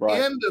at the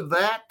end of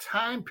that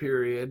time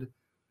period,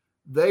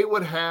 they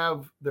would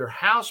have their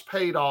house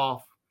paid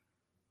off,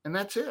 and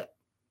that's it.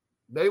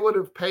 They would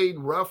have paid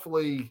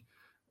roughly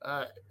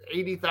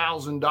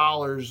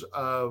 $80,000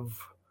 of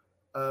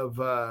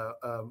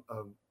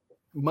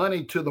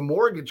money to the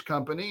mortgage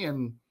company,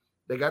 and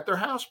they got their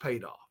house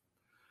paid off.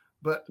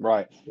 But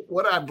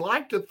what I'd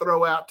like to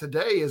throw out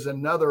today is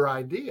another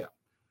idea.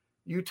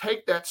 You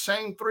take that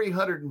same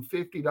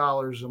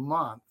 $350 a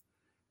month,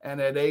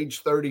 and at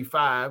age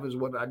 35 is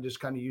what I just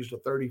kind of used, a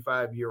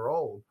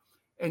 35-year-old,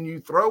 and you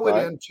throw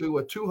it into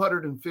a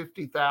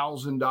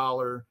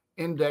 $250,000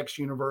 index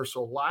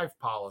universal life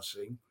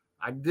policy.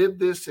 I did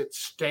this at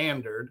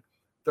Standard,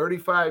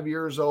 35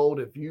 years old.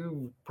 If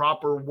you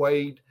proper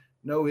weight,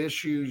 no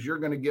issues, you're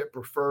going to get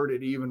preferred.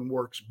 It even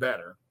works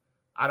better.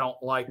 I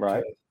don't like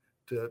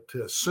to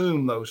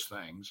assume those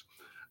things.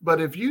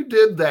 But if you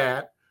did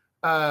that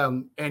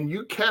and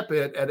you kept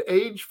it at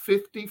age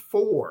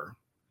 54,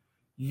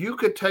 you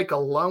could take a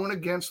loan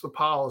against the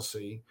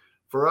policy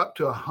for up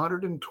to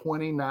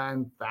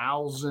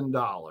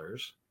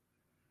 $129,000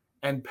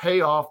 and pay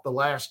off the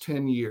last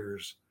 10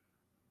 years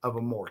of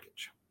a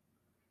mortgage.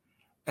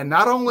 And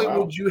not only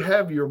would you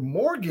have your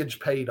mortgage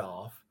paid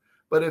off,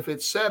 but if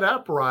it's set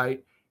up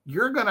right,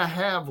 you're going to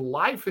have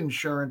life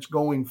insurance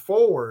going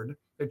forward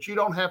that you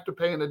don't have to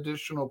pay an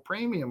additional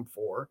premium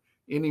for,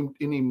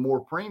 any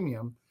more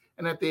premium.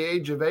 And at the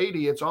age of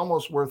 80, it's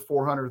almost worth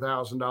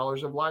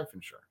 $400,000 of life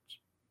insurance.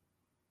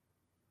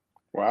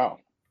 Wow.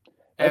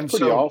 That's And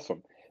pretty so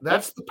awesome.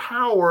 that's the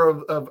power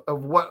of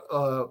what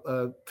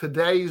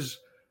today's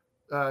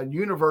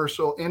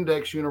universal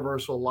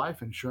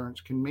life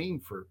insurance can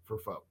mean for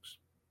folks.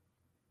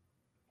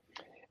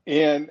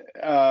 And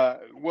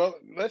well,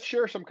 let's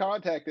share some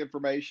contact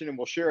information, and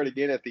we'll share it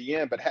again at the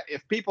end. But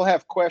if people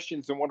have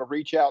questions and want to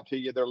reach out to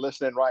you, they're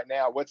listening right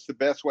now, what's the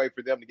best way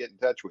for them to get in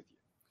touch with you?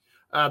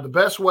 The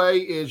best way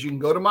is you can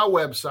go to my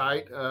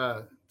website,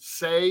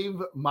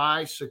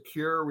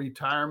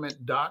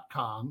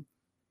 SaveMySecureRetirement.com.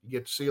 You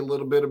get to see a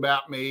little bit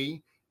about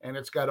me, and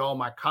it's got all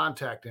my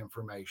contact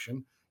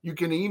information. You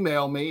can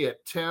email me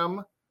at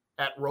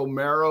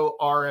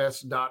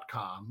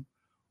tim@romerors.com,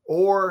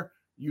 or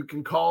you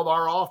can call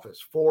our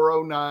office,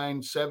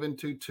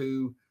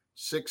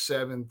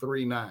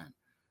 409-722-6739.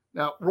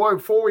 Now, Roy,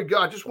 before we go,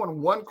 I just want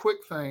one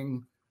quick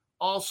thing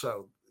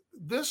also.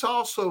 This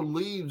also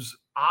leaves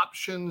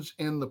options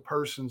in the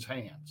person's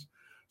hands.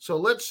 So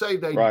let's say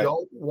they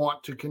don't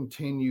want to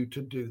continue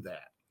to do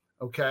that.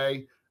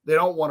 Okay. They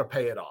don't want to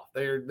pay it off.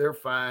 They're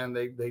fine.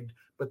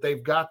 But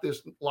they've got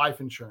this life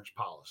insurance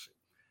policy.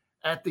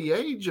 At the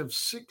age of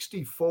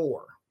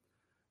 64,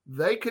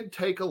 they could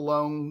take a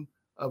loan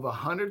of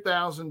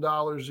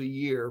 $100,000 a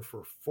year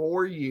for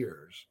 4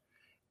 years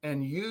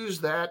and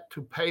use that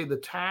to pay the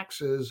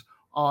taxes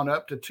on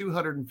up to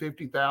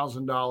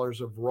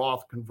 $250,000 of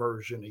Roth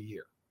conversion a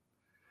year.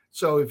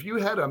 So if you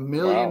had $1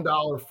 million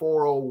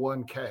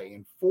 401k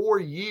in 4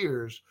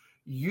 years,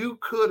 you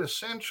could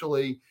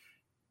essentially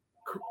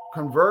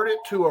convert it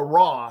to a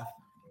Roth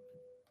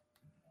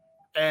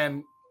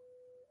and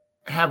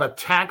have a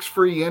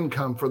tax-free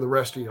income for the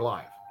rest of your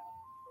life.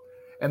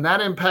 And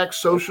that impacts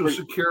Social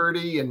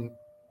Security and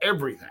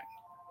everything.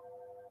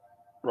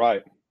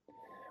 Right.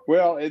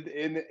 Well,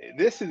 and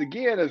this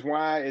is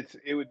why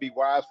it would be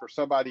wise for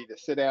somebody to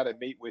sit down and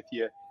meet with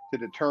you to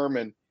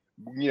determine,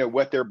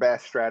 what their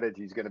best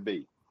strategy is going to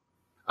be.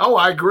 Oh,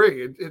 I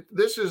agree.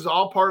 This is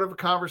all part of a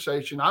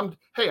conversation. I'm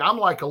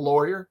like a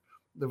lawyer.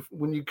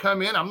 When you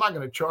come in, I'm not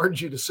going to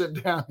charge you to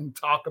sit down and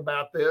talk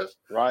about this.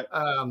 Right.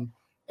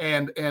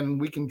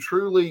 And we can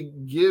truly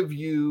give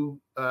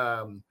you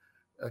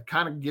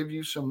give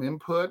you some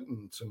input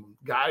and some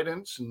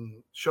guidance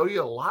and show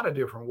you a lot of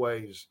different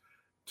ways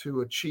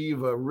to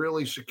achieve a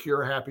really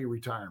secure, happy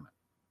retirement.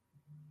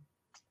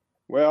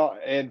 Well,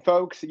 and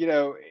folks,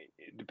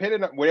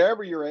 depending on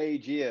whatever your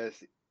age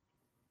is,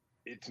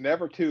 it's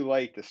never too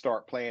late to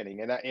start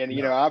planning. And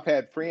I've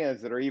had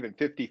friends that are even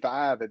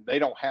 55 and they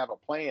don't have a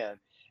plan.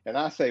 And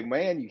I say,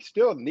 man, you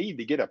still need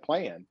to get a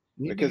plan,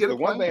 because the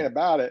one thing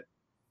about it,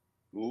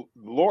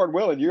 Lord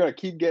willing, you're going to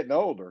keep getting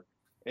older.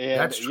 And,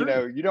 that's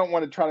true. You don't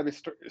want to try to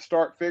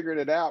start figuring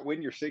it out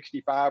when you're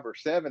 65 or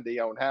 70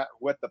 on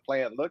what the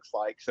plan looks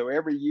like. So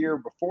every year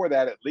before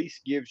that at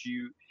least gives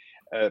you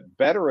a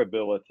better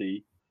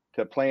ability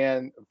to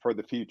plan for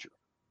the future.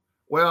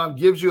 Well, it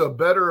gives you a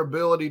better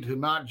ability to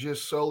not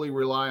just solely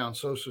rely on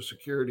Social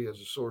Security as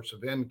a source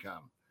of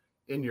income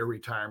in your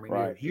retirement.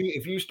 Right.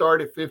 If you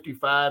start at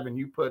 55 and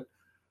you put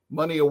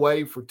money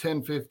away for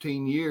 10,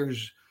 15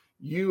 years,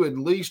 you at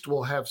least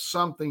will have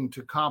something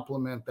to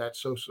complement that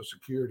Social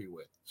Security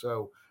with.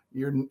 So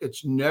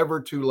it's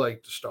never too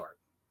late to start.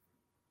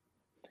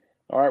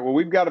 All right. Well,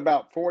 we've got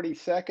about 40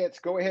 seconds.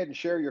 Go ahead and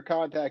share your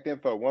contact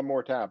info one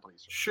more time,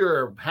 please.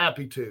 Sure.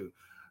 Happy to.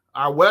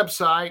 Our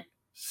website,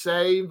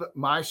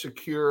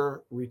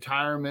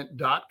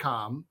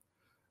 SaveMySecureRetirement.com.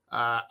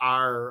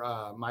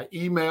 My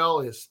email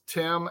is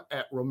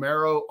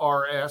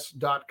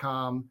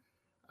tim@romerors.com.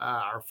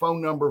 Our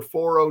phone number,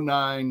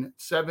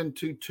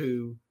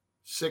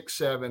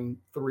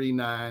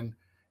 409-722-6739.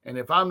 And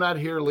if I'm not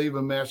here, leave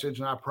a message,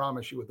 and I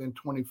promise you within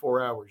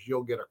 24 hours,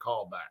 you'll get a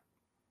call back.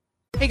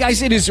 Hey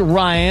guys, it is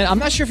Ryan. I'm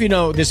not sure if you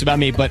know this about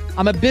me, but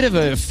I'm a bit of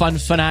a fun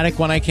fanatic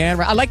when I can.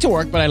 I like to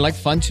work, but I like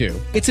fun too.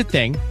 It's a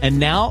thing. And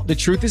now the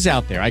truth is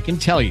out there. I can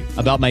tell you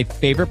about my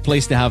favorite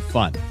place to have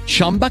fun.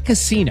 Chumba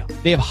Casino.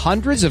 They have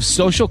hundreds of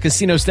social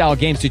casino style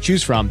games to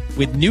choose from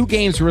with new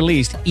games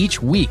released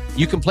each week.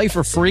 You can play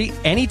for free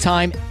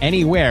anytime,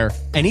 anywhere.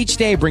 And each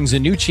day brings a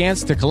new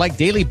chance to collect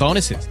daily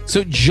bonuses.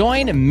 So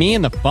join me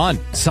in the fun.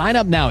 Sign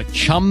up now at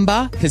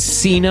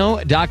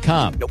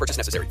ChumbaCasino.com. No purchase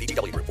necessary.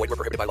 VGW Group. Void where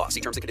prohibited by law.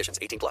 See terms and conditions.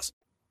 18+.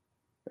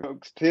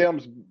 Folks,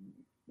 Tim's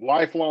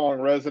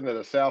lifelong resident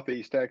of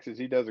Southeast Texas.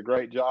 He does a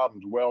great job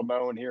and is well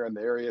known here in the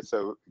area.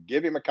 So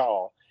give him a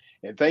call.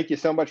 And thank you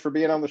so much for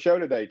being on the show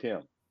today,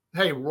 Tim.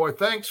 Hey, Roy,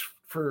 thanks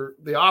for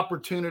the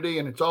opportunity.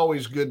 And it's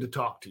always good to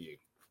talk to you.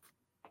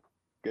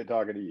 Good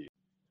talking to you.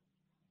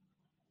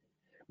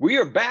 We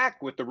are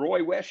back with the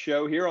Roy West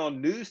Show here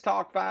on News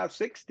Talk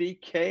 560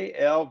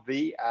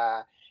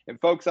 KLVI. And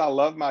folks, I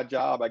love my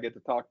job. I get to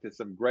talk to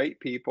some great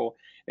people,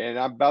 and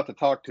I'm about to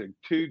talk to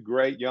two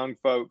great young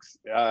folks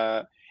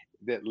that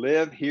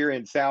live here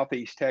in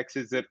Southeast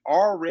Texas that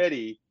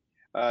already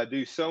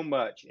do so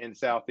much in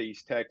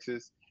Southeast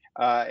Texas.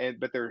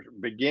 But they're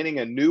beginning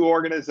a new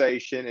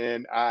organization,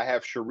 and I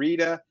have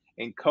Sharita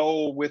and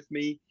Cole with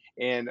me.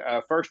 And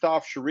first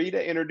off,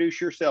 Sharita, introduce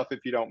yourself if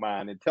you don't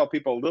mind, and tell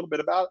people a little bit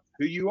about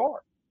who you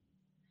are.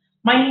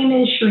 My name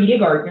is Sharita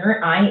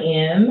Gardner. I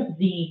am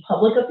the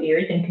Public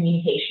Affairs and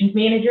Communications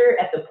Manager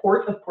at the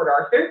Port of Port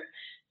Arthur.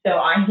 So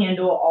I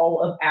handle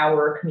all of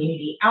our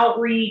community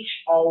outreach,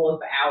 all of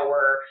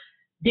our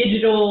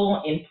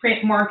digital and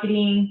print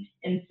marketing.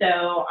 And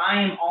so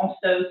I am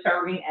also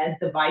serving as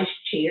the Vice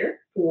Chair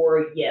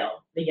for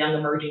YEL, the Young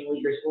Emerging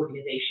Leaders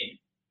Organization.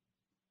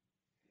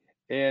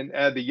 And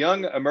the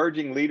Young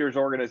Emerging Leaders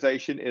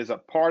Organization is a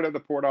part of the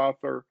Port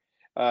Arthur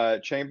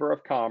Chamber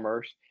of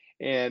Commerce.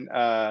 And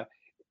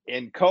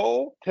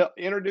Cole,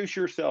 introduce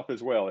yourself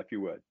as well, if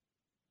you would.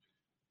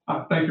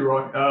 Thank you,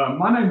 Roy.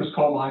 My name is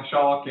Cole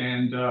Meischalk,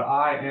 and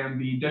I am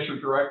the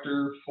District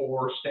Director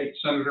for State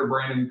Senator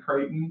Brandon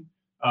Creighton.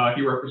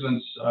 He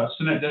represents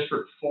Senate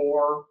District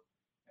 4.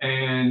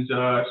 And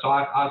so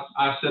I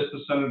assist the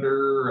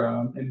Senator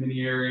in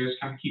many areas,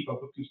 kind of keep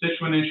up with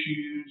constituent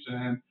issues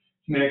and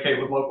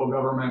communicate with local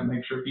government,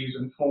 make sure he's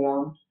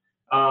informed.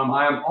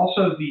 I am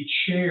also the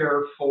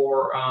chair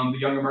for the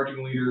Young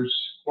Emerging Leaders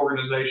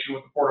Organization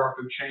with the Port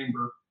Arthur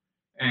Chamber,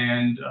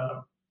 and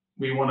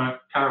we want to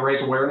kind of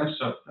raise awareness,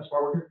 so that's why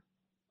we're here.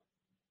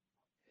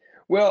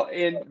 Well,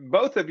 and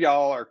both of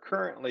y'all are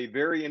currently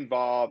very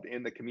involved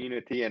in the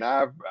community, and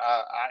I've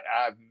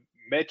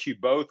met you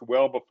both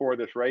well before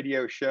this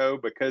radio show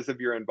because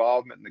of your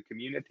involvement in the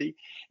community,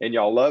 and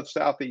y'all love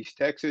Southeast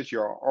Texas.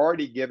 You're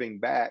already giving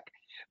back,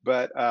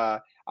 but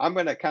I'm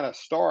going to kind of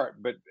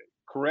start, but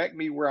correct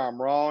me where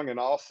I'm wrong, and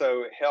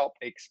also help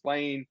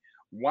explain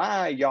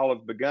why y'all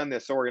have begun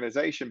this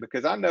organization,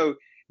 because I know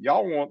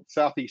y'all want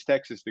Southeast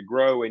Texas to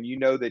grow, and you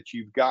know that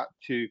you've got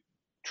to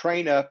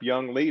train up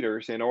young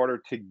leaders in order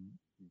to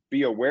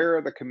be aware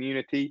of the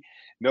community,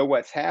 know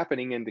what's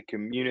happening in the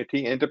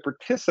community, and to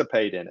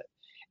participate in it.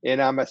 And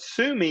I'm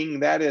assuming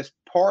that is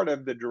part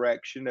of the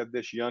direction of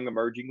this Young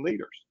Emerging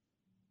Leaders.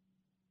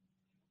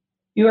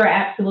 You are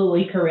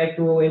absolutely correct,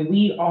 Roy.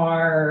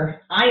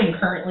 I am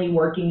currently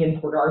working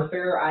in Port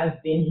Arthur.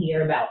 I've been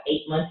here about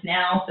 8 months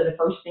now. So the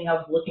first thing I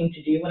was looking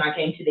to do when I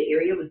came to the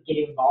area was get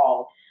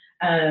involved.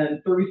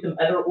 Through some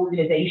other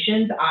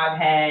organizations, I've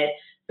had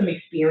some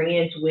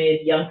experience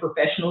with young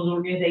professionals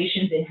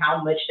organizations and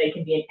how much they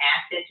can be an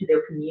asset to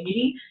their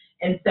community.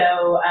 And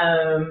so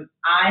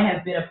I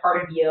have been a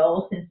part of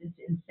YEL since its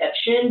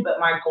inception, but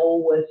my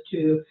goal was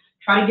to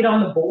try to get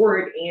on the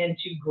board and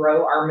to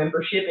grow our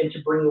membership and to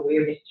bring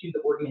awareness to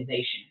the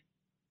organization.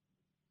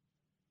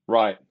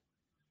 Right.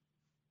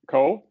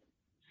 Cole?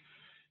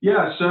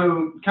 Yeah,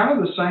 so kind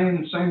of the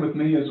same with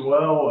me as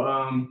well.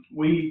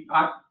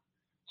 I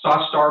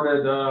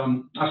started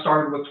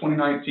with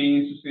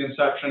 2019 since the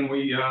inception.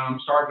 We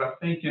started, I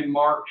think, in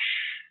March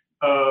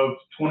of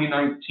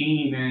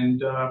 2019,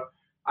 and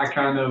I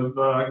kind of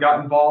got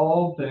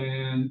involved,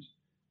 and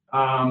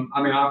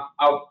I mean, I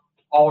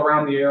all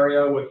around the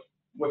area with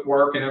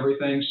work and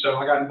everything. So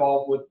I got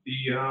involved with the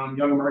Young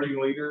Emerging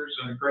Leaders,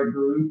 a great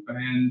group,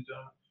 and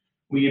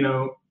they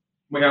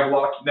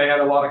had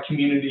a lot of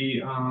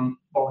community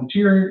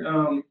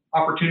volunteer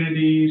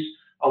opportunities,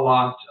 a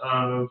lot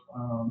of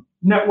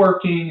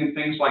networking and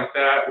things like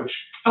that, which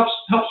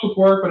helps with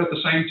work, but at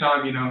the same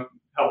time,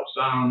 helps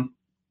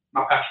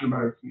my passion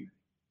about our community.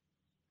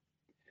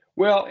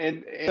 Well,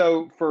 and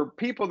so for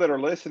people that are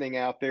listening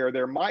out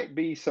there might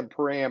be some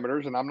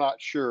parameters, and I'm not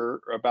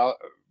sure about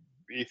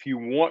if you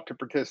want to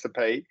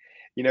participate,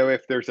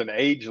 if there's an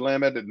age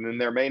limit, and then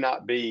there may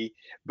not be,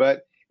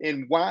 but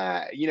in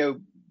why,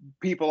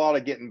 people ought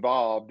to get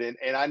involved. And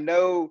I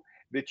know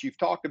that you've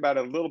talked about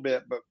it a little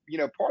bit, but,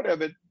 part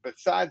of it,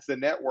 besides the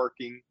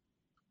networking,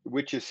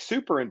 which is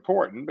super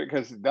important,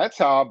 because that's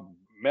how I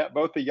met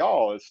both of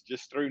y'all, is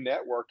just through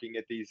networking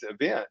at these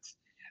events,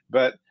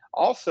 but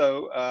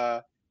also,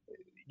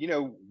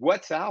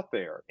 what's out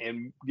there,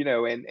 and,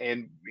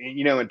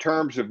 in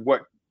terms of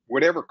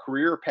whatever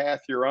career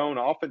path you're on,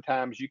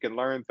 oftentimes you can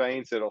learn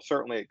things that'll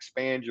certainly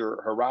expand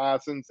your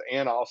horizons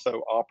and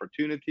also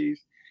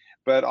opportunities,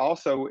 but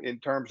also in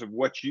terms of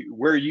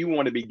where you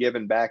want to be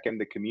given back in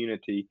the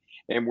community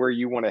and where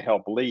you want to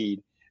help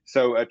lead.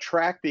 So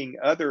attracting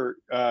other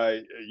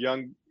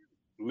young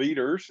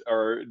leaders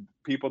or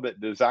people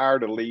that desire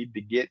to lead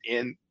to get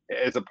in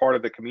as a part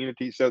of the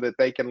community so that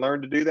they can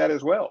learn to do that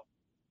as well.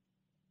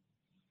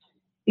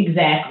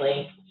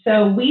 Exactly.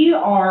 So we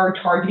are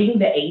targeting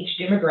the age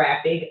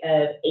demographic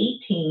of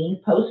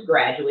 18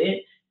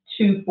 postgraduate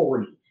to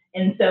 40.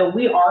 And so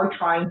we are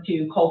trying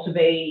to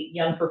cultivate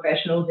young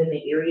professionals in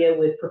the area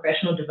with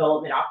professional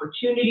development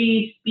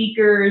opportunities,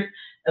 speakers,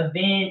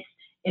 events,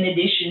 in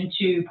addition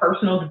to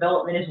personal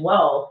development as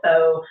well.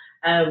 So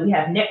we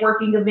have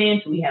networking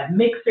events, we have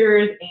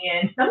mixers,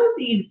 and some of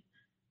these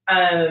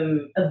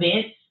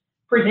events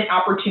present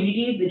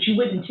opportunities that you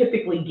wouldn't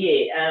typically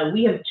get.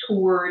 We have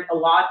toured a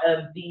lot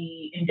of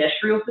the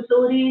industrial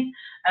facilities,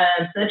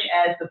 such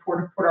as the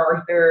Port of Port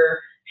Arthur,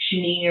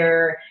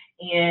 Cheniere,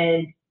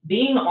 and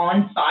being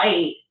on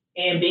site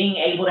and being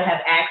able to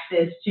have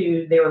access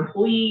to their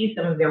employees,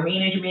 some of their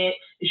management,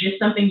 is just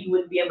something you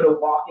wouldn't be able to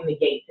walk in the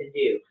gates and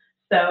do.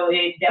 So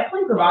it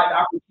definitely provides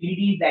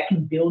opportunities that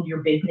can build your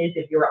business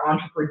if you're an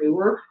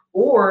entrepreneur,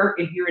 or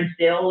if you're in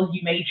sales,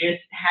 you may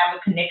just have a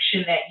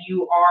connection that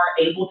you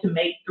are able to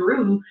make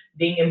through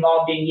being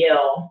involved in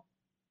Yale.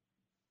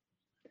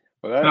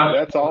 Well,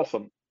 that's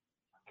awesome.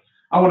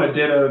 I want to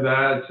ditto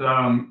that.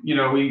 You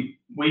know,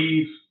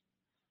 we've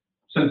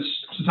since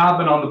I've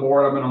been on the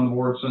board, I've been on the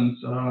board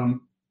since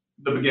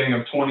the beginning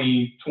of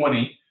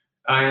 2020,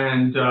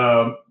 and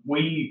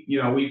we've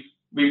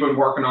been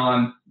working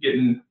on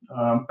getting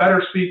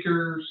better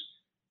speakers,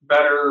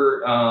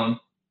 better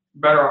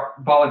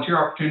volunteer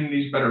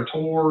opportunities, better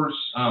tours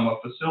of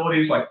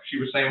facilities. Like she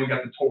was saying, we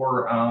got to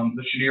tour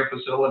the Cheniere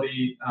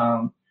facility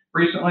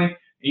recently.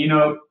 You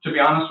know, to be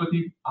honest with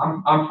you,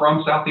 I'm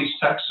from Southeast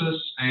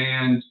Texas,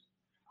 and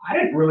I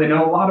didn't really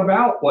know a lot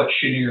about what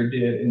Cheniere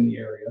did in the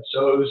area.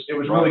 So it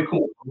was really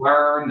cool to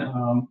learn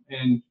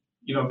and,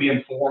 you know, be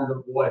informed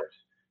of what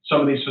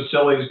some of these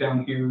facilities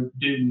down here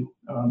do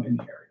in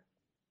the area.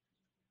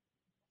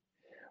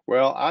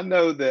 Well, I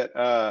know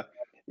that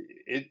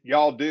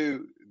y'all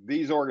do,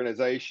 these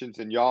organizations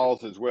and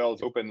y'all's as well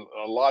as open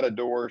a lot of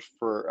doors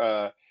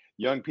for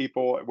young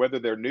people, whether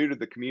they're new to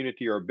the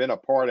community or been a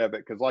part of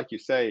it. Because like you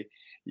say,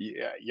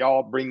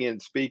 y'all bring in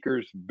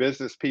speakers,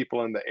 business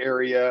people in the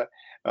area,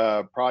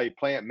 probably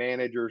plant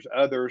managers,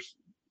 others,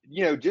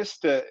 you know,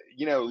 just to,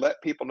 you know,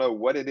 let people know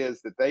what it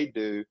is that they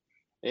do.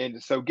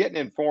 And so getting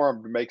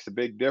informed makes a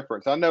big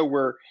difference. I know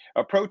we're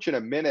approaching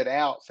a minute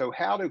out. So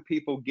how do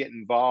people get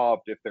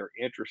involved if they're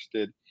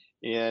interested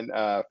in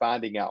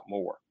finding out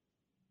more?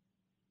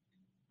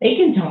 They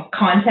can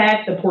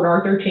contact the Port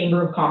Arthur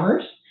Chamber of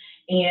Commerce,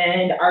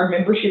 and our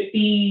membership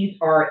fees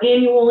are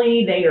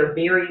annually. They are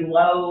very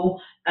low.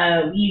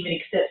 We even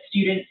accept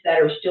students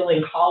that are still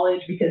in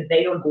college because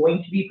they are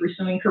going to be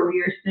pursuing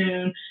careers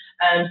soon.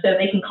 So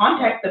they can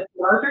contact the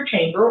Port Arthur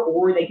Chamber,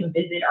 or they can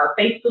visit our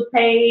Facebook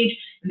page.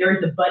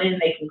 There's a button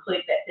they can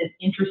click that says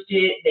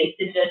interested. They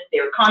send us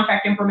their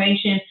contact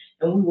information,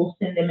 and we will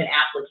send them an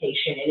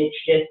application, and it's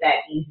just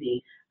that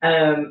easy.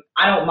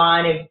 I don't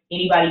mind if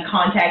anybody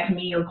contacts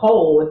me or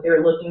Cole if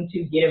they're looking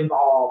to get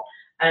involved.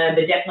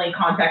 But definitely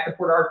contact the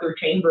Port Arthur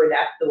Chamber.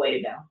 That's the way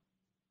to go.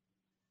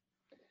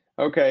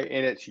 Okay,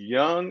 and it's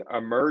Young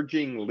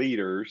Emerging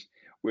Leaders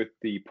with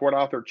the Port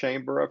Arthur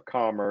Chamber of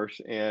Commerce.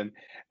 And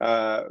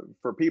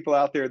for people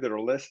out there that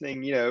are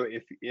listening, you know,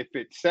 if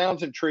it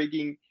sounds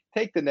intriguing,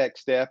 take the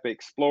next step,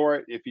 explore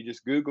it. If you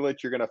just Google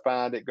it, you're going to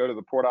find it. Go to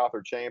the Port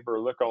Arthur Chamber,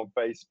 look on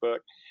Facebook.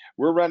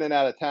 We're running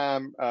out of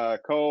time.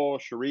 Cole,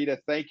 Sharita,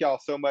 thank y'all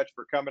so much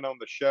for coming on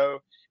the show.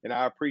 And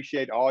I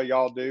appreciate all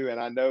y'all do. And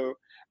I know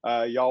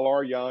y'all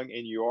are young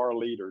and you are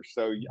leaders.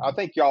 So I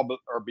think y'all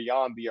are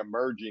beyond the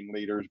emerging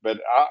leaders, but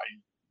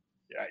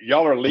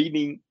y'all are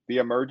leading the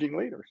emerging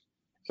leaders.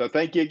 So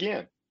thank you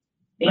again.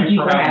 Thank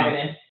you for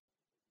having us.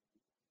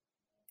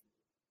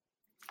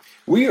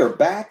 We are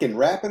back and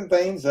wrapping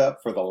things up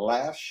for the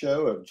last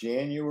show of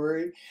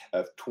January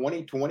of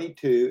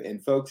 2022.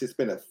 And folks, it's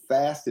been a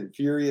fast and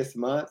furious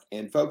month.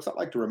 And folks, I'd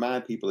like to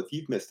remind people, if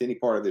you've missed any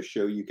part of this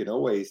show, you can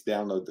always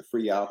download the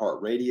free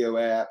iHeartRadio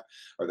app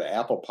or the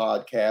Apple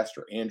Podcast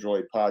or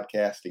Android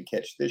Podcast and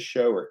catch this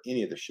show or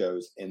any of the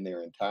shows in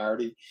their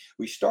entirety.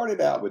 We started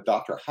out with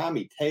Dr.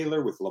 Jaime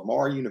Taylor with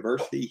Lamar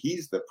University.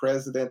 He's the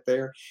president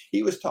there.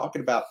 He was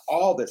talking about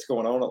all that's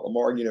going on at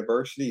Lamar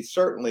University,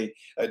 certainly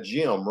a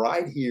gem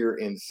right here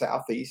in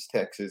Southeast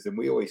Texas, and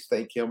we always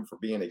thank him for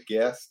being a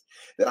guest.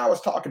 Then I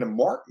was talking to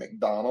Mark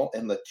McDonald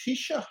and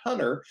Letitia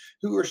Hunter,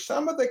 who are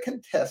some of the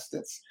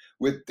contestants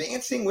with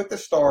Dancing with the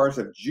Stars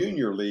of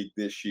Junior League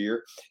this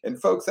year.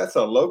 And folks, that's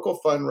a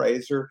local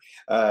fundraiser.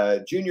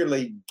 Junior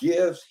League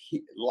gives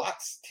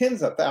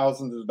tens of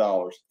thousands of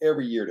dollars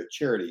every year to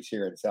charities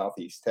here in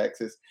Southeast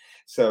Texas.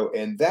 So,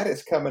 and that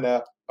is coming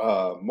up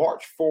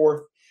March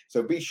 4th.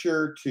 So be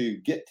sure to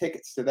get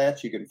tickets to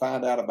that. You can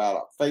find out about it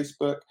on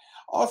Facebook.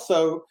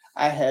 Also,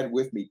 I had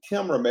with me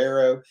Tim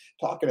Romero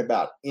talking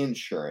about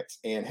insurance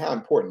and how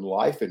important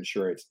life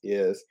insurance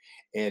is.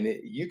 And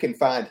you can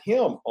find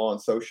him on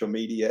social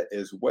media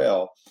as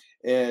well.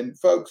 And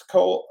folks,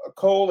 Cole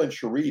and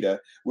Sharita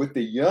with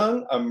the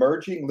Young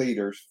Emerging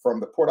Leaders from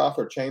the Port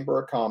Arthur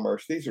Chamber of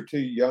Commerce. These are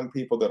two young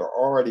people that are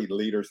already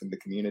leaders in the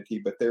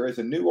community, but there is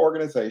a new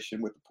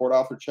organization with the Port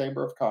Arthur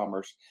Chamber of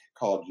Commerce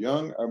called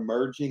Young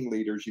Emerging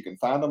Leaders. You can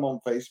find them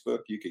on Facebook.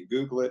 You can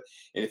Google it.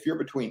 And if you're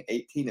between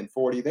 18 and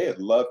 40, they'd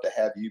love to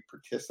have you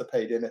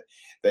participate in it.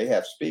 They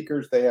have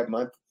speakers. They have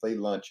monthly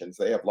luncheons.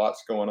 They have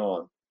lots going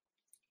on.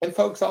 And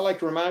folks, I like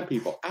to remind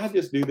people, I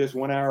just do this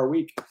 1 hour a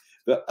week.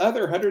 The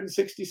other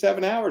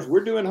 167 hours,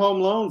 we're doing home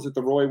loans at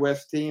the Roy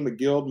West team of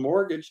Guild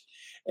Mortgage.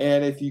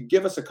 And if you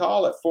give us a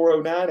call at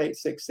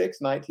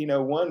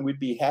 409-866-1901, we'd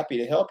be happy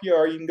to help you.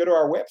 Or you can go to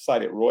our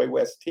website at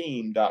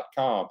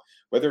roywestteam.com.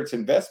 Whether it's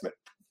investment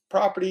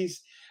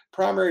properties,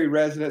 primary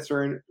residence,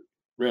 or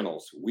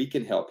rentals, we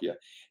can help you.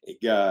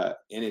 And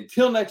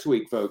until next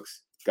week,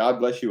 folks, God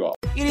bless you all.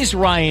 It is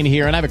Ryan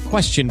here, and I have a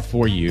question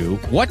for you.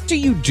 What do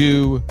you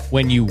do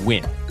when you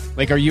win?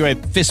 Like, are you a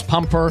fist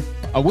pumper,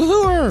 a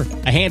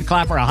woohooer, a hand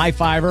clapper, a high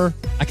fiver?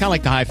 I kind of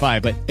like the high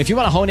five, but if you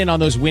want to hone in on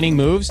those winning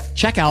moves,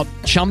 check out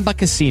Chumba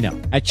Casino.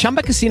 At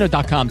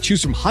ChumbaCasino.com,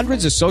 choose from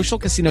hundreds of social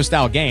casino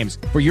style games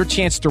for your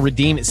chance to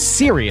redeem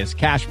serious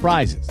cash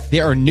prizes.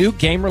 There are new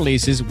game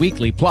releases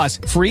weekly, plus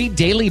free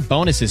daily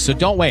bonuses. So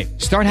don't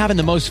wait. Start having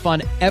the most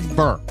fun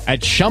ever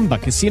at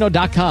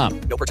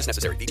ChumbaCasino.com. No purchase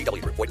necessary.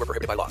 VGW Group. Void where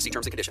prohibited by law. See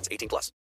terms and conditions. 18+.